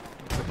trench.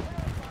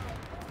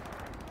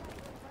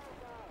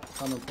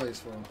 Common place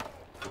for him.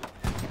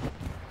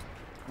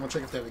 I'm gonna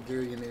check if they have a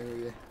Gary in the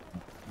area.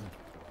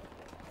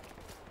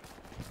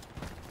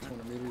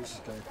 200 meters.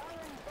 Okay.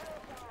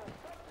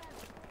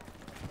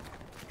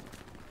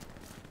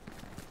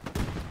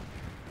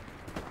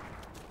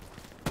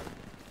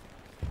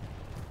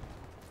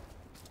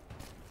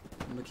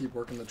 I'm gonna keep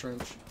working the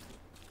trench.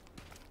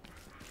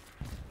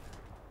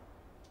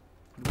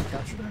 Did we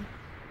capture that?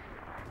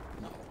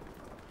 No.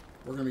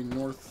 We're gonna be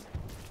north.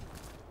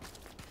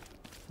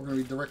 We're gonna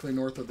be directly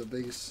north of the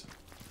base.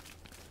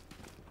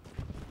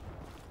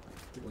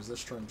 I think it was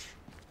this trench.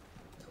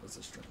 Yeah, it was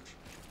this trench.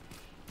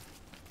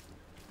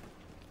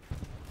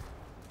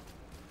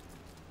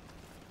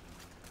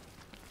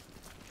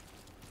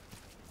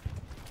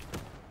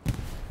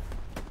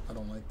 I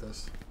don't like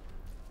this.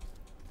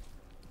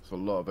 It's a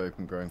lot of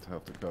open ground to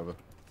have to cover.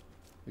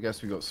 I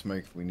guess we got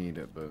smoke if we need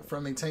it, but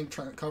Friendly tank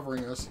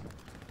covering us.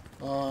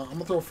 I'm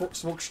gonna throw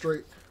smoke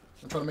straight.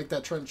 I'm trying to make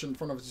that trench in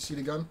front of us. You see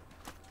the gun?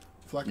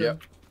 Flak gun?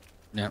 Yep.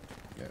 Yeah.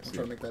 yeah. I'm see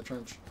trying it. to make that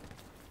trench.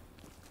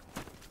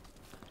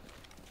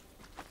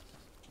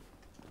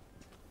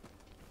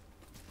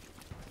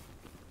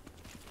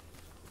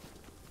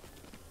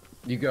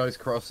 You guys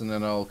cross and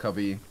then I'll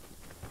cover you.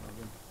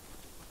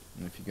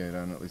 And if you go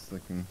down, at least they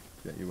can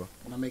get you up.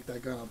 When I make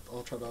that gun,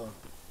 I'll try to...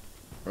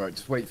 Alright,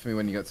 just wait for me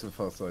when you get to the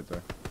far side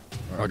there.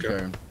 Alright, Roger. I'm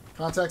going.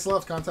 Contacts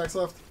left, contacts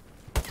left.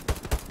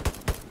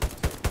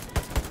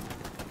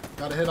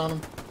 Got a hit on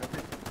him.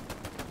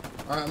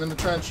 Alright, I'm in the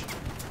trench.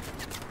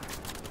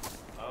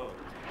 Oh.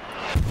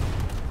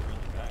 Really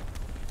back.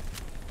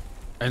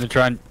 In the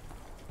trench.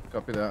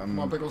 Copy that. I'm Come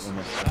on, Pickles.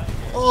 almost-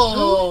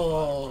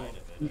 Oh!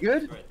 You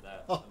good? Destroyed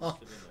that. I must have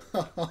been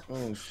there.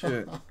 Oh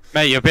shit.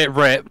 Mate, you're a bit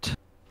ripped.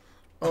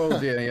 Oh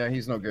dear, yeah,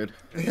 he's not good.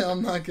 Yeah,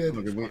 I'm not Not good.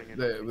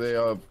 good. They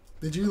are.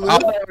 Did you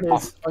live? There it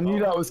is. I knew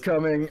that was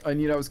coming. I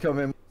knew that was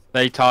coming.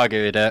 They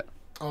targeted it.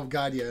 Oh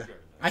god, yeah.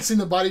 I seen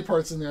the body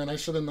parts in there and I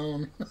should have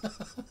known.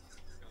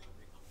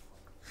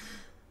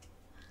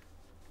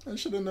 I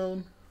should have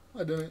known. I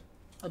didn't.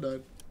 I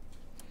died.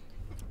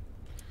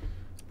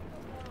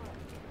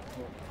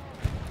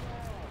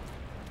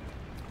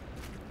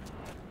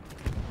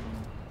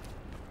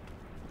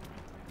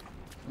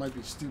 Might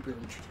be stupid.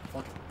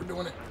 Fuck it. We're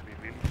doing it.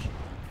 We village.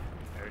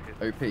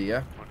 Area OP,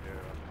 yeah. on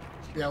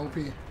Yeah,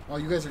 OP. Oh,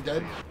 you guys are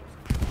dead?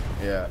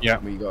 Yeah. Yeah.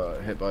 We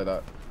got hit by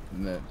that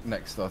in the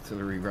next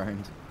artillery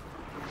round.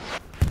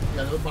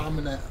 Yeah, they're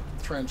bombing that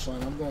trench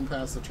line. I'm going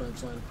past the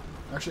trench line.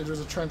 Actually, there's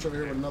a trench over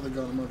here with another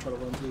gun. I'm gonna try to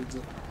run towards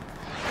it.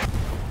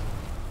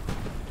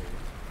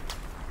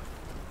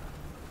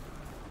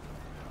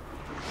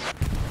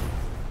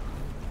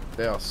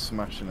 They are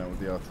smashing it with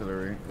the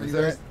artillery. Are Is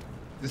you guys-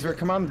 there a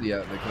commander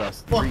yet that could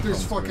ask? Fuck, there's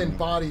recons to fucking in?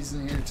 bodies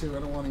in here too. I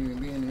don't want to even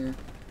be in here.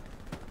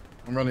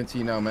 I'm running to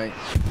you now, mate.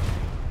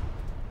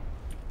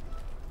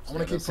 I'm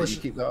gonna keep That's it, you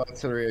pushing. keep the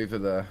artillery over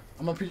there.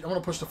 I'm gonna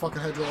push the fucking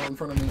hedgerow in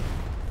front of me.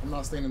 I'm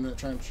not staying in that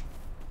trench.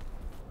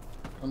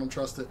 I don't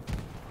trust it.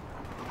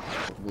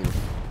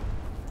 Wolf.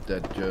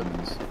 dead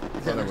Germans.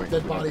 Yeah, I know there's what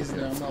dead you're bodies in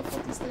doing. there. I'm not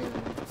fucking staying in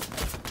there.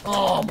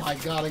 Oh my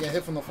god, I got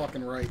hit from the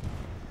fucking right.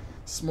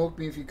 Smoke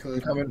me if you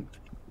could. Come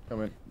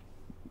in.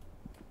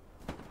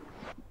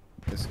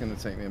 It's gonna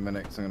take me a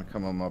minute because I'm gonna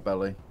come on my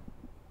belly.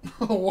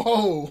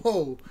 Whoa,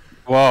 whoa.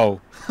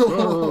 Whoa.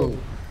 Whoa!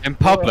 In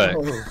public.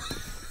 Whoa!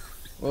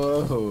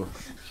 Whoa.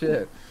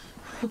 Shit.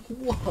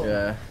 Whoa.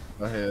 Yeah,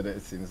 I heard it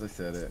as soon as I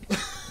said it.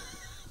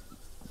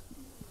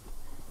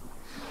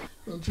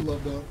 Don't you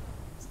love that?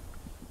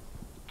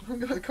 I'm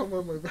gonna come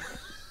on my back.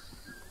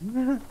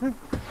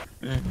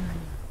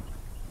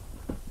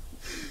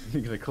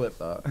 You're gonna clip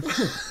that.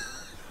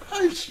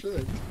 I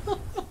should.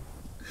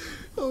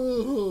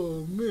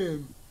 Oh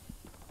man.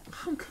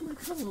 I'm gonna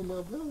come on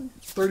my belly.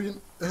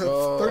 39 these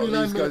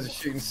guys minutes. are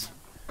shooting.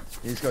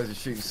 These guys are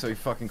shooting so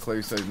fucking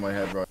close over my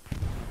head, right?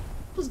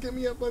 Just get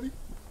me up, buddy.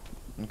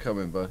 I'm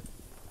coming, bud.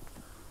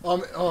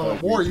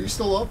 War, you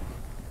still up?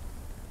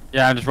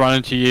 Yeah, I'm just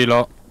running to you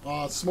lot.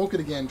 Smoke it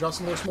again. Drop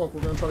some more smoke.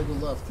 We're gonna try to go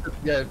left.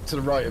 Yeah, to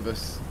the right of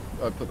us.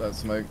 I put that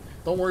smoke.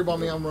 Don't worry about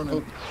me. I'm running.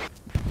 Oh.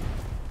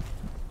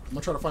 I'm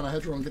gonna try to find a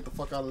hedgerow and get the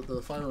fuck out of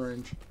the fire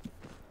range.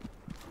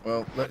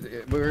 Well,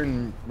 we're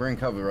in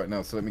cover right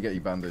now, so let me get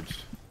you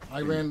bandaged. I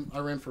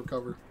ran for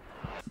cover.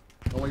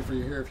 I'll wait for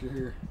you here if you're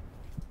here.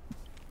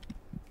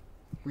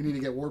 We need to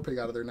get Warpig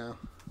out of there now.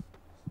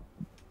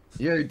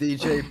 Yo,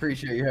 DJ,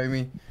 appreciate you,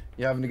 homie.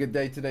 You having a good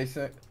day today,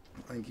 sir?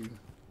 Thank you.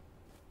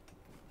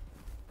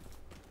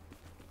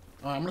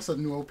 Alright, I'm gonna set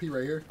a new OP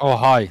right here. Oh,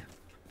 hi.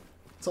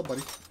 What's up,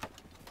 buddy?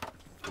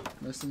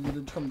 Nice to meet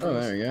you. Come Oh, to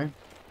us. there we go.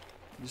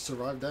 You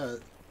survived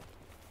that.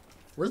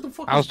 Where's the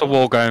fuck? How's the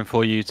war going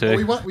for you Oh,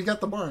 two? we got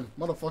the barn,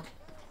 motherfucker.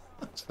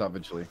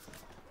 Savagely.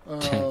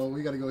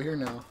 We gotta go here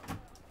now.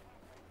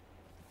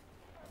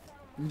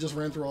 You just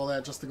ran through all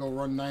that just to go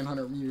run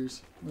 900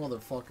 meters.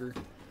 Motherfucker.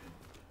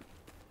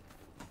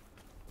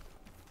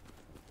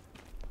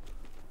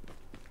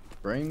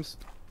 Brains?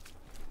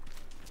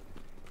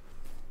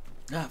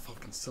 That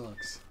fucking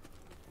sucks.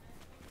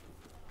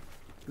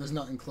 There's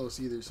nothing close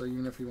either, so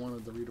even if he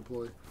wanted to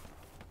redeploy.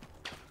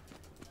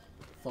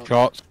 Fuck.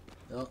 Shots.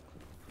 Yep.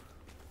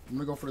 I'm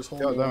gonna go for this whole.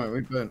 God damn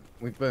it,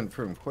 we burnt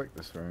through them quick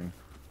this round.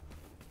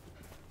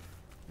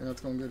 Yeah,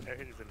 it's going good. Yeah,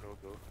 it is a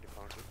no-go. You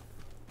found it.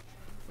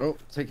 Oh,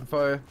 taking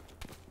fire.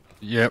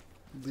 Yep.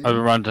 Dude,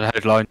 Overrun to the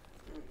headline.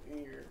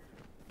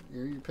 are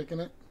you picking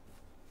it?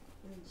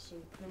 It's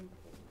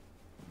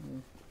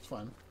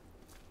fine.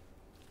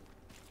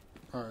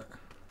 Alright.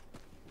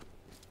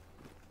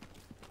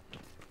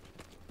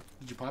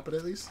 Did you pop it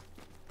at least?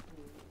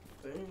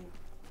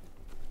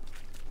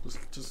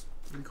 Just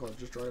what do you call it?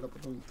 Just dry it up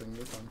with the thing.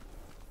 You're fine.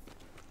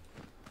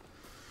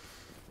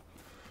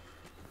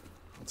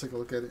 I'll take a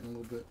look at it in a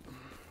little bit.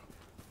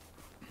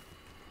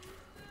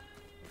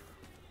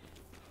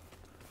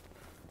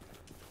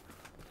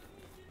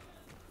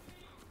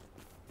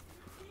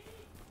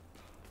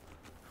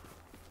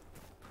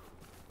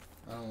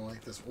 I don't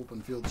like this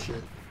open field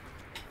shit.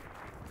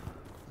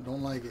 I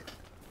don't like it.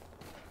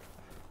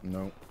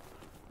 No.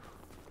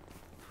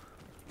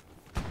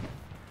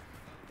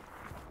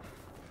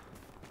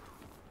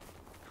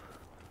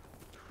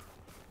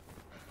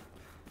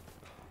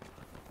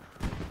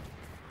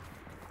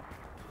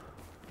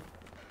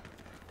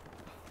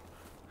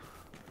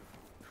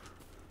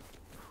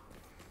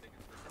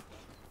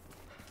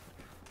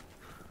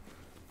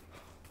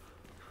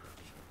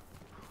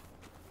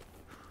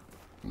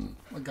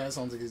 My guy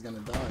sounds like he's gonna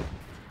die.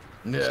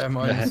 Yeah,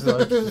 mine's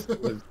let's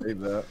save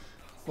that.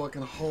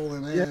 Fucking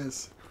hauling Yeah.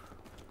 ass.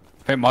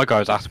 I think my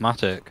guy's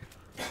asthmatic.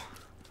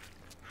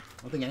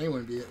 I think anyone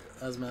would be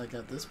asthmatic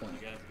at this point.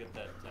 You guys get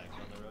that tank on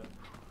the road?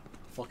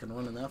 Fucking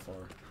running that far.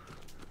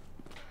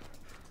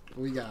 What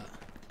we got?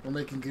 We're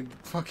making good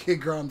fucking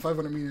ground.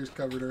 500 meters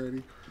covered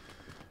already.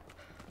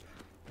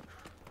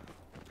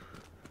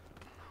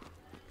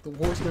 The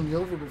war's gonna be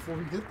over before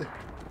we get there.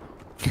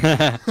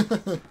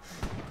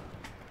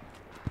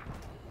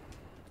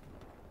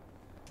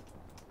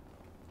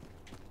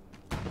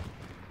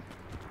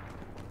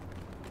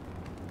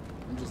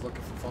 I'm just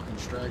looking for fucking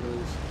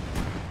stragglers.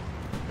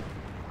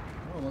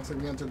 Oh, looks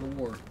like we entered the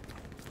war.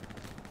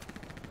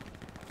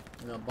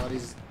 We got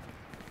bodies,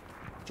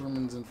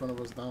 Germans in front of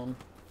us down.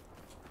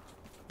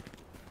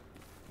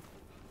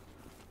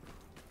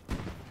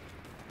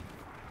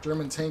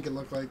 German tank, it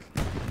looked like.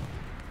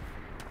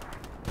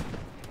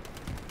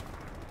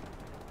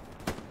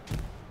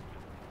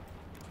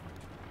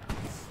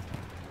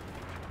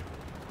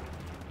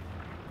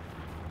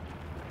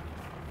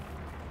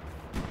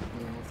 I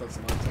don't know if that's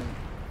an old tank.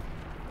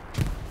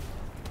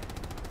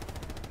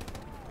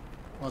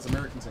 Well, it's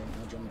American tank,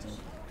 not German tank.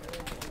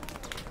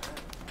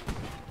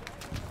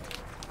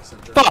 I said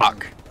German Fuck!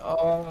 tank.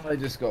 Oh, I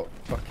just got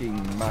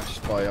fucking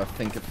mashed by, I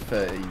think, a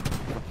 30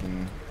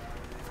 fucking...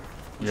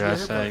 Yeah,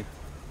 hit so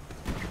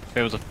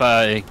it was a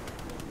 30.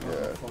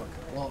 Oh, fuck.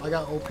 Well, I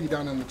got OP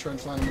down in the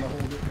trench line. I'm gonna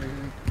hold it right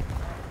here.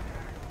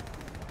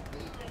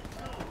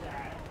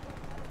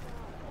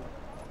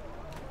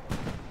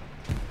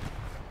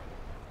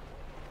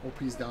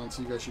 OP's down,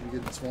 so you guys should be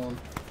getting swarmed.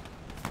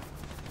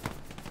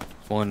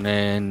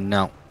 Spawning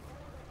now.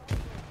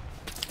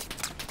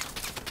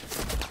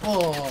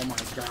 Oh my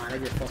god, I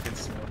get fucking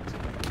smoked.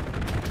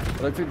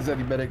 I don't think there's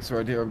any medics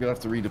right here. I'm gonna have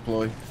to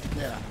redeploy.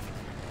 Yeah.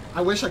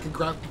 I wish I could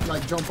grab,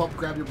 like, jump up,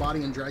 grab your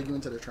body, and drag you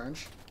into the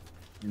trench.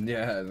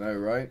 Yeah, I know,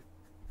 right?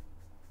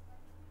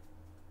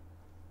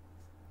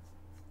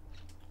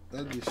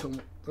 That'd be so.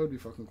 That would be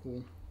fucking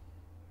cool.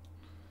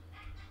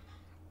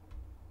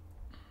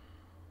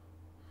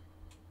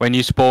 When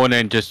you spawn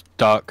in, just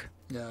duck.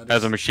 Yeah.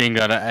 There's a machine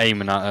gun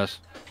aiming at us.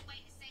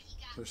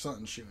 There's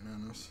something shooting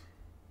at us.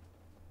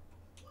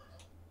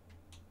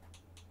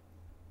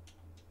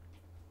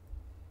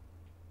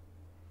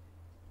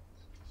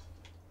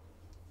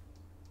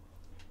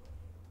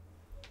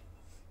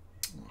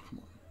 Oh, come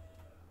on.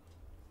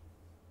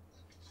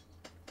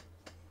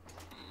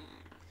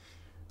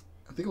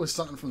 I think it was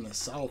something from the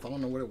south. I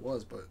don't know what it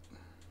was, but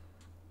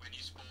When you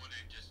spawn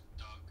in, just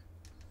duck.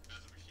 There's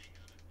a machine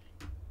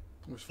gun.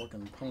 it was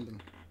fucking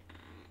pounding.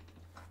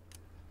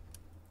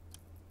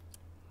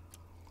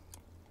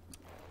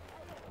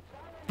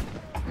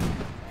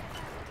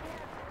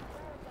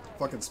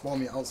 Fucking spawn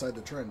me outside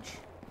the trench.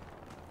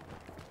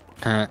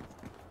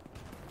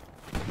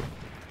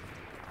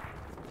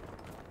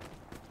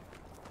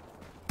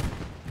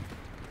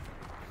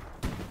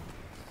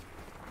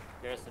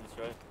 Garrison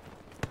destroyed.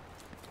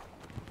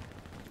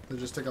 They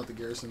just took out the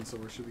garrison, so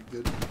we should be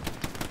good.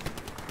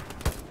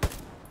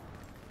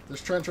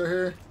 This trench right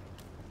here.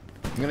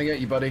 I'm gonna get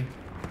you, buddy.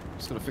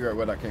 Just gotta figure out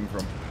where that came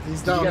from.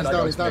 He's Did you down, get he's that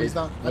down, guy's he's down, spade? he's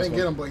down. I This didn't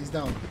get one. him, but he's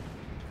down.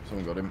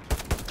 Someone got him.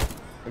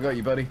 I got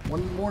you, buddy.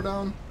 One more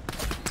down.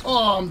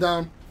 Oh, I'm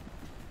down.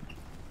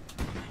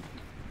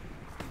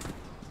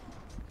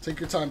 Take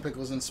your time,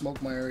 Pickles, and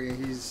smoke my area.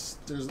 There's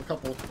a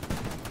couple.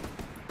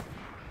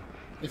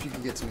 If you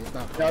can get to me, if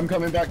not. Yeah, I'm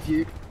coming back to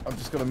you. I'm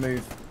just gonna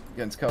move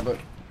against cover.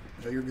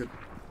 Yeah, you're good.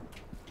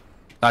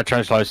 That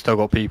trench line's still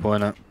got people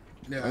in it.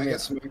 Yeah, I'm I gonna get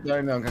got smoked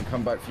down. Then I'm gonna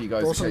come back for you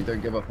guys. Throw Okay, some-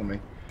 don't give up on me.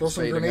 throw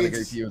some Spade, I'm gonna go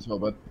grenades. to you as well,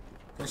 bud.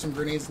 Throw some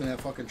grenades in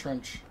that fucking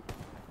trench.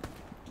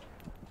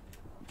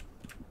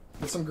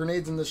 Get some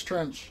grenades in this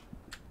trench.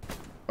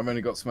 I've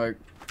only got smoke.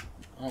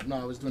 Oh no,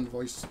 I was doing the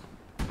voice.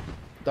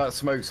 That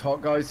smoke's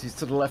hot, guys. He's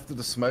to the left of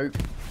the smoke.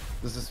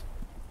 There's this.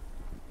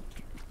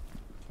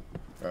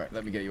 Alright,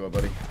 let me get you up,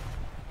 buddy.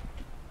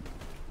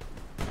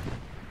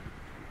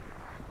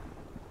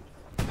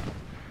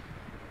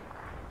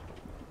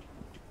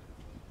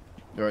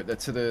 Alright, they're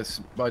to the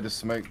by the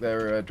smoke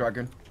there,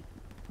 Dragon.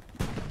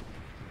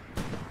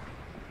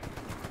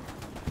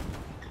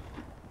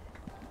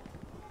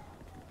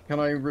 Can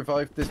I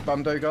revive this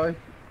Bando guy?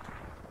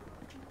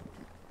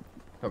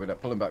 Copy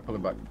that. Pull him back. Pull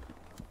him back.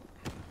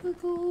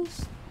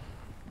 Pickles.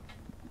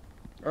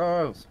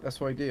 Oh,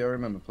 SYD. I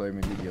remember playing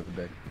with you the other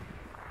day.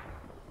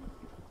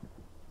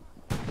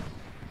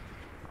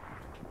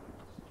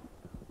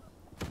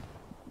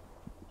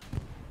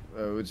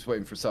 We're just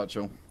waiting for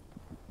Satchel.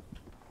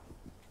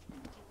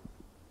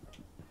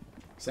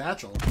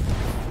 Satchel.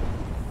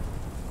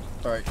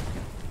 Alright,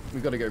 we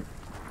gotta go.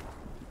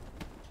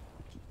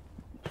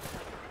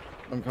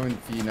 I'm coming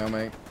for you now,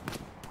 mate.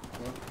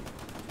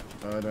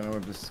 I don't know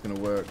if this is gonna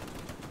work.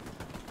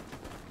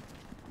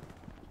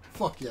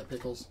 Fuck yeah,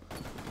 Pickles.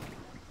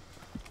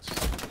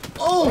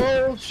 Oh!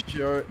 Oh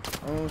shit!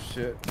 Oh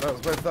shit!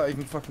 Where's that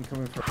even fucking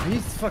coming from?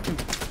 He's fucking.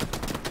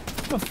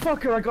 The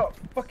fucker! I got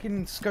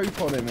fucking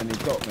scope on him and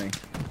he got me.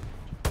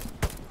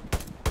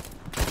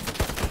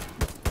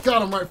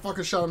 Got him right,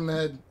 fucking shot him in the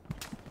head.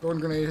 Throwing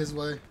a grenade his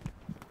way.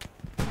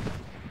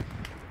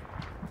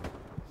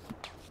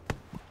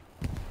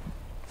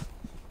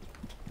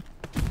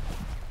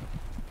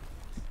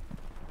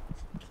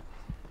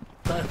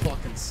 That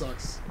fucking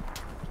sucks.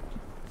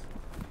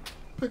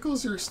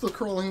 Pickles, you're still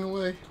crawling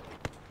away.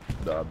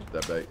 Nah,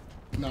 that bait.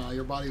 Nah,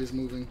 your body was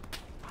moving.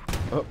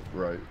 Oh,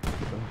 right.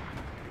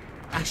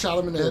 I shot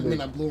him in the head and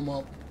then I blew him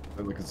up.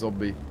 I'm like a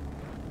zombie.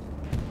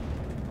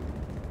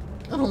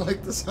 I don't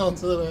like the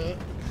sounds of that.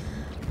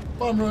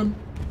 Bomb run.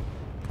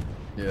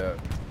 Yeah.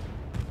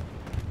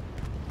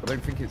 I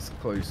don't think it's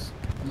close.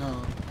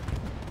 No.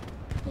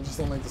 I just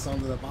don't like the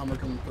sound of that bomber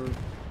coming through.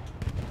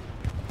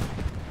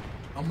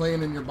 I'm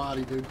laying in your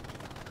body, dude.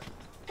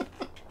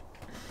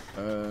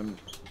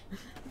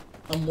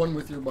 I'm one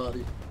with your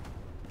body.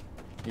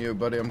 Yo,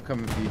 buddy, I'm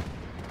coming for you.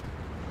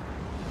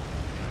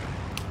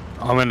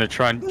 I'm in the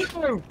trench.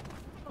 No!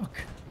 Fuck.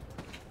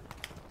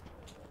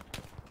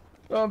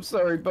 Oh, I'm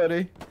sorry,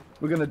 buddy.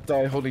 We're gonna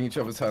die holding each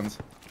other's hands.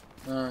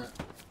 Alright.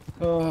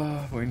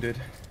 Oh, wounded.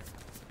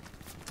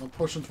 I'm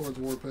pushing towards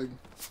Warpig.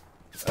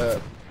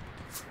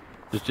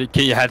 Just keep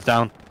your head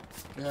down.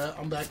 Yeah,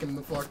 I'm backing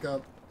the fuck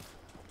up.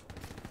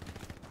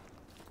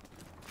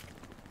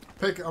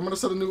 Pick, I'm gonna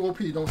set a new OP,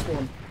 don't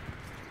spawn.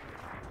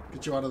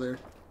 Get you out of there.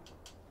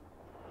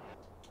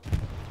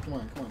 Come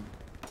on, come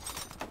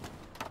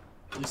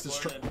on. Use this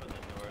Spawned in from the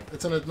north.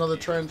 it's in another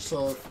trench,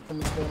 so come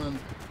and spawn in.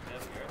 They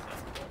have a garrison.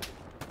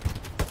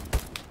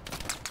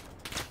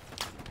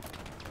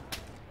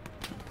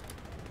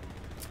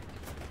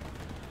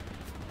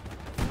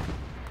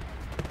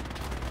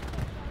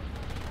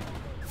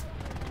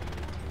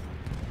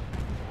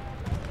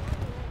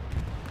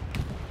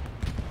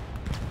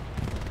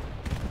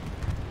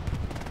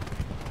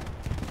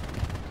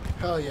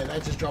 Hell yeah,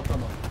 that just dropped on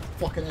the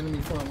fucking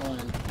enemy front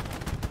line.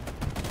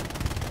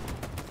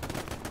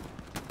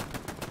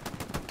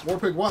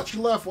 Warpig, watch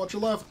your left, watch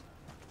your left.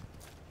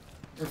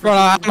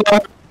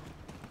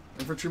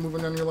 Infantry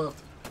moving on your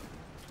left.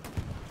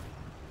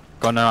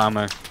 Got no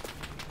ammo.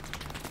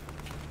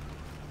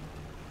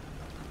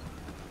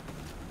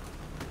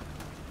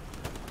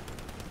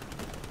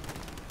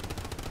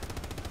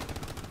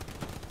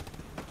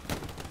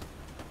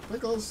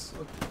 Pickles.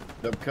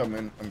 I'm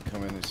coming,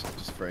 it's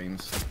just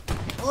frames.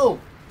 Oh!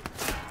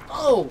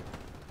 Oh!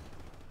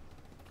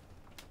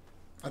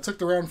 I took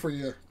the round for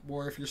you,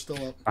 boy, if you're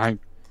still up. I'm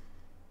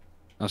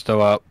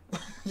still up.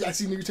 Yeah, I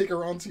seen you take a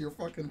round to your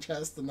fucking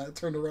chest and I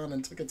turned around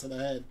and took it to the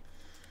head.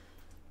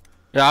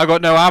 Yeah, I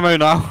got no ammo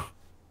now.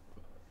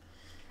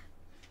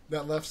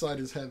 That left side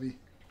is heavy.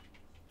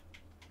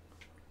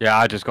 Yeah,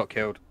 I just got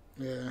killed.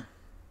 Yeah.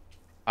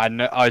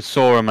 I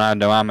saw him and I had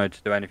no ammo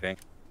to do anything.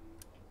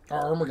 Our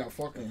armor got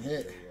fucking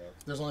hit.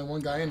 There's only one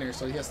guy in there,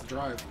 so he has to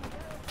drive.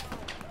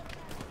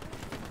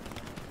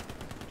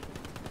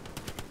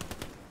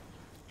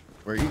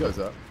 Where are you guys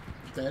at?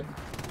 Dead.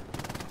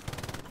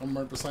 I'm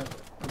right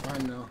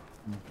behind now.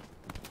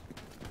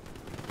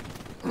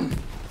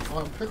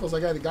 Oh, Pickles, I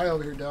got a guy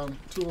over here down.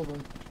 Two of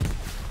them.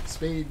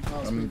 Speed. Oh,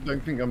 I speed.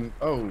 don't think I'm.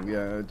 Oh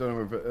yeah, I don't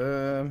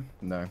know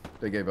if. No,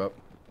 they gave up.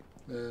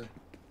 Yeah.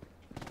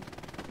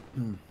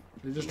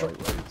 They just Right,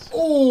 dropped. right.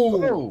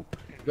 Oh! Oh!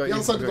 Got Yeah, you,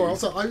 outside the got door. you.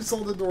 Outside. I saw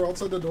the door.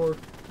 Outside the door.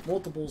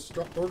 Multiples.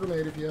 Drop door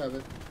grenade if you have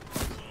it.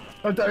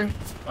 Oh, don't.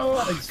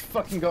 Oh, he's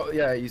fucking got.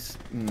 Yeah, he's.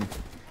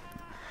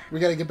 We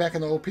gotta get back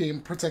in the OP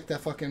and protect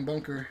that fucking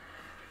bunker.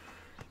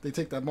 They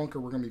take that bunker,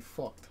 we're gonna be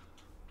fucked.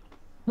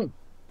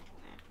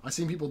 I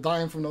seen people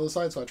dying from the other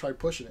side, so I tried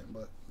pushing it,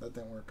 but that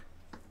didn't work.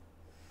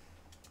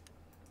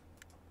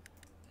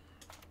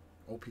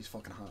 OP's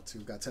fucking hot too.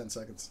 Got 10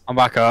 seconds. I'm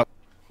back up.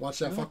 Watch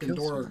that fucking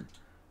door.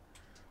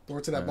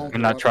 Door to that bunker.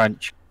 In that Watch-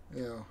 trench.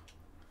 Yeah.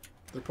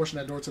 They're pushing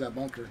that door to that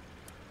bunker.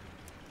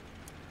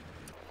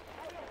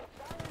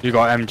 You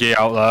got MG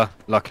out there,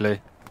 luckily.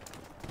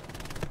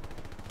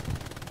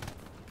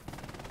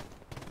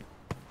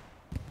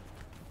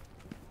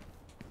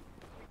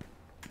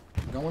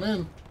 Going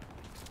in.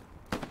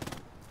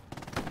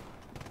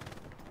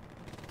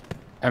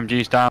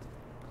 MG's down.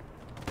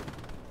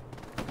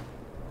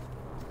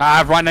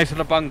 Ah, right next to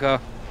the bunker.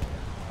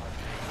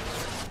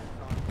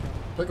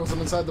 Pickles,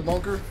 I'm inside the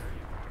bunker.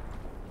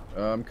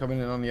 I'm coming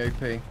in on the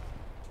OP.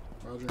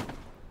 Roger.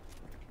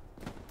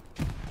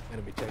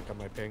 Enemy tank on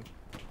my ping.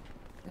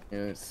 Yeah,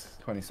 it's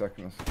 20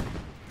 seconds.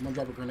 I'm gonna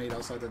drop a grenade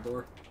outside that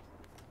door.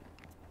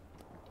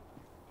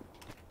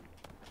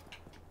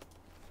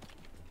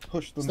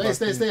 Push them. Stay, back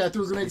stay, in. stay. I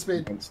threw a grenade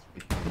spade.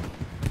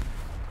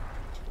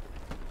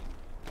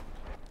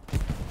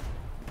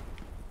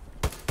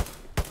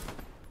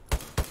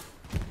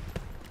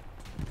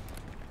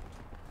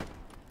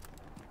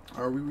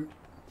 Are we? Much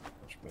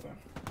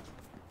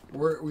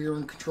better. We are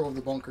in control of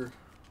the bunker.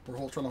 We're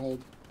trying to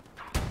hold.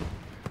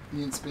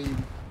 Me and Speed.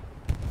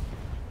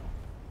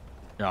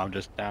 Yeah, I'm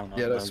just down.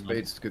 Yeah, that's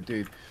Spade's a good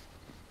dude.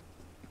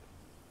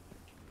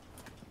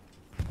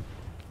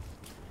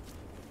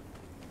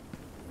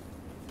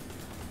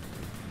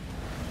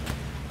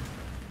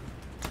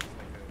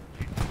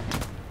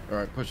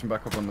 Alright, pushing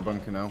back up on the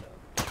bunker now.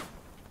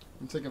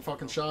 I'm taking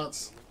fucking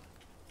shots.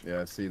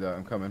 Yeah, I see that.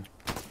 I'm coming.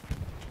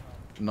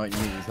 90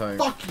 meters home.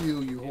 Fuck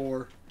you, you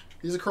whore.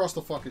 He's across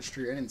the fucking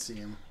street. I didn't see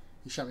him.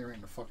 He shot me right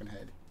in the fucking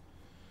head.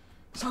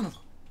 Son of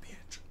a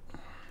bitch.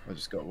 I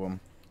just got one.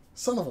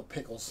 Son of a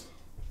pickles.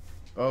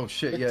 Oh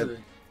shit, yeah. Victory.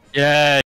 Yeah.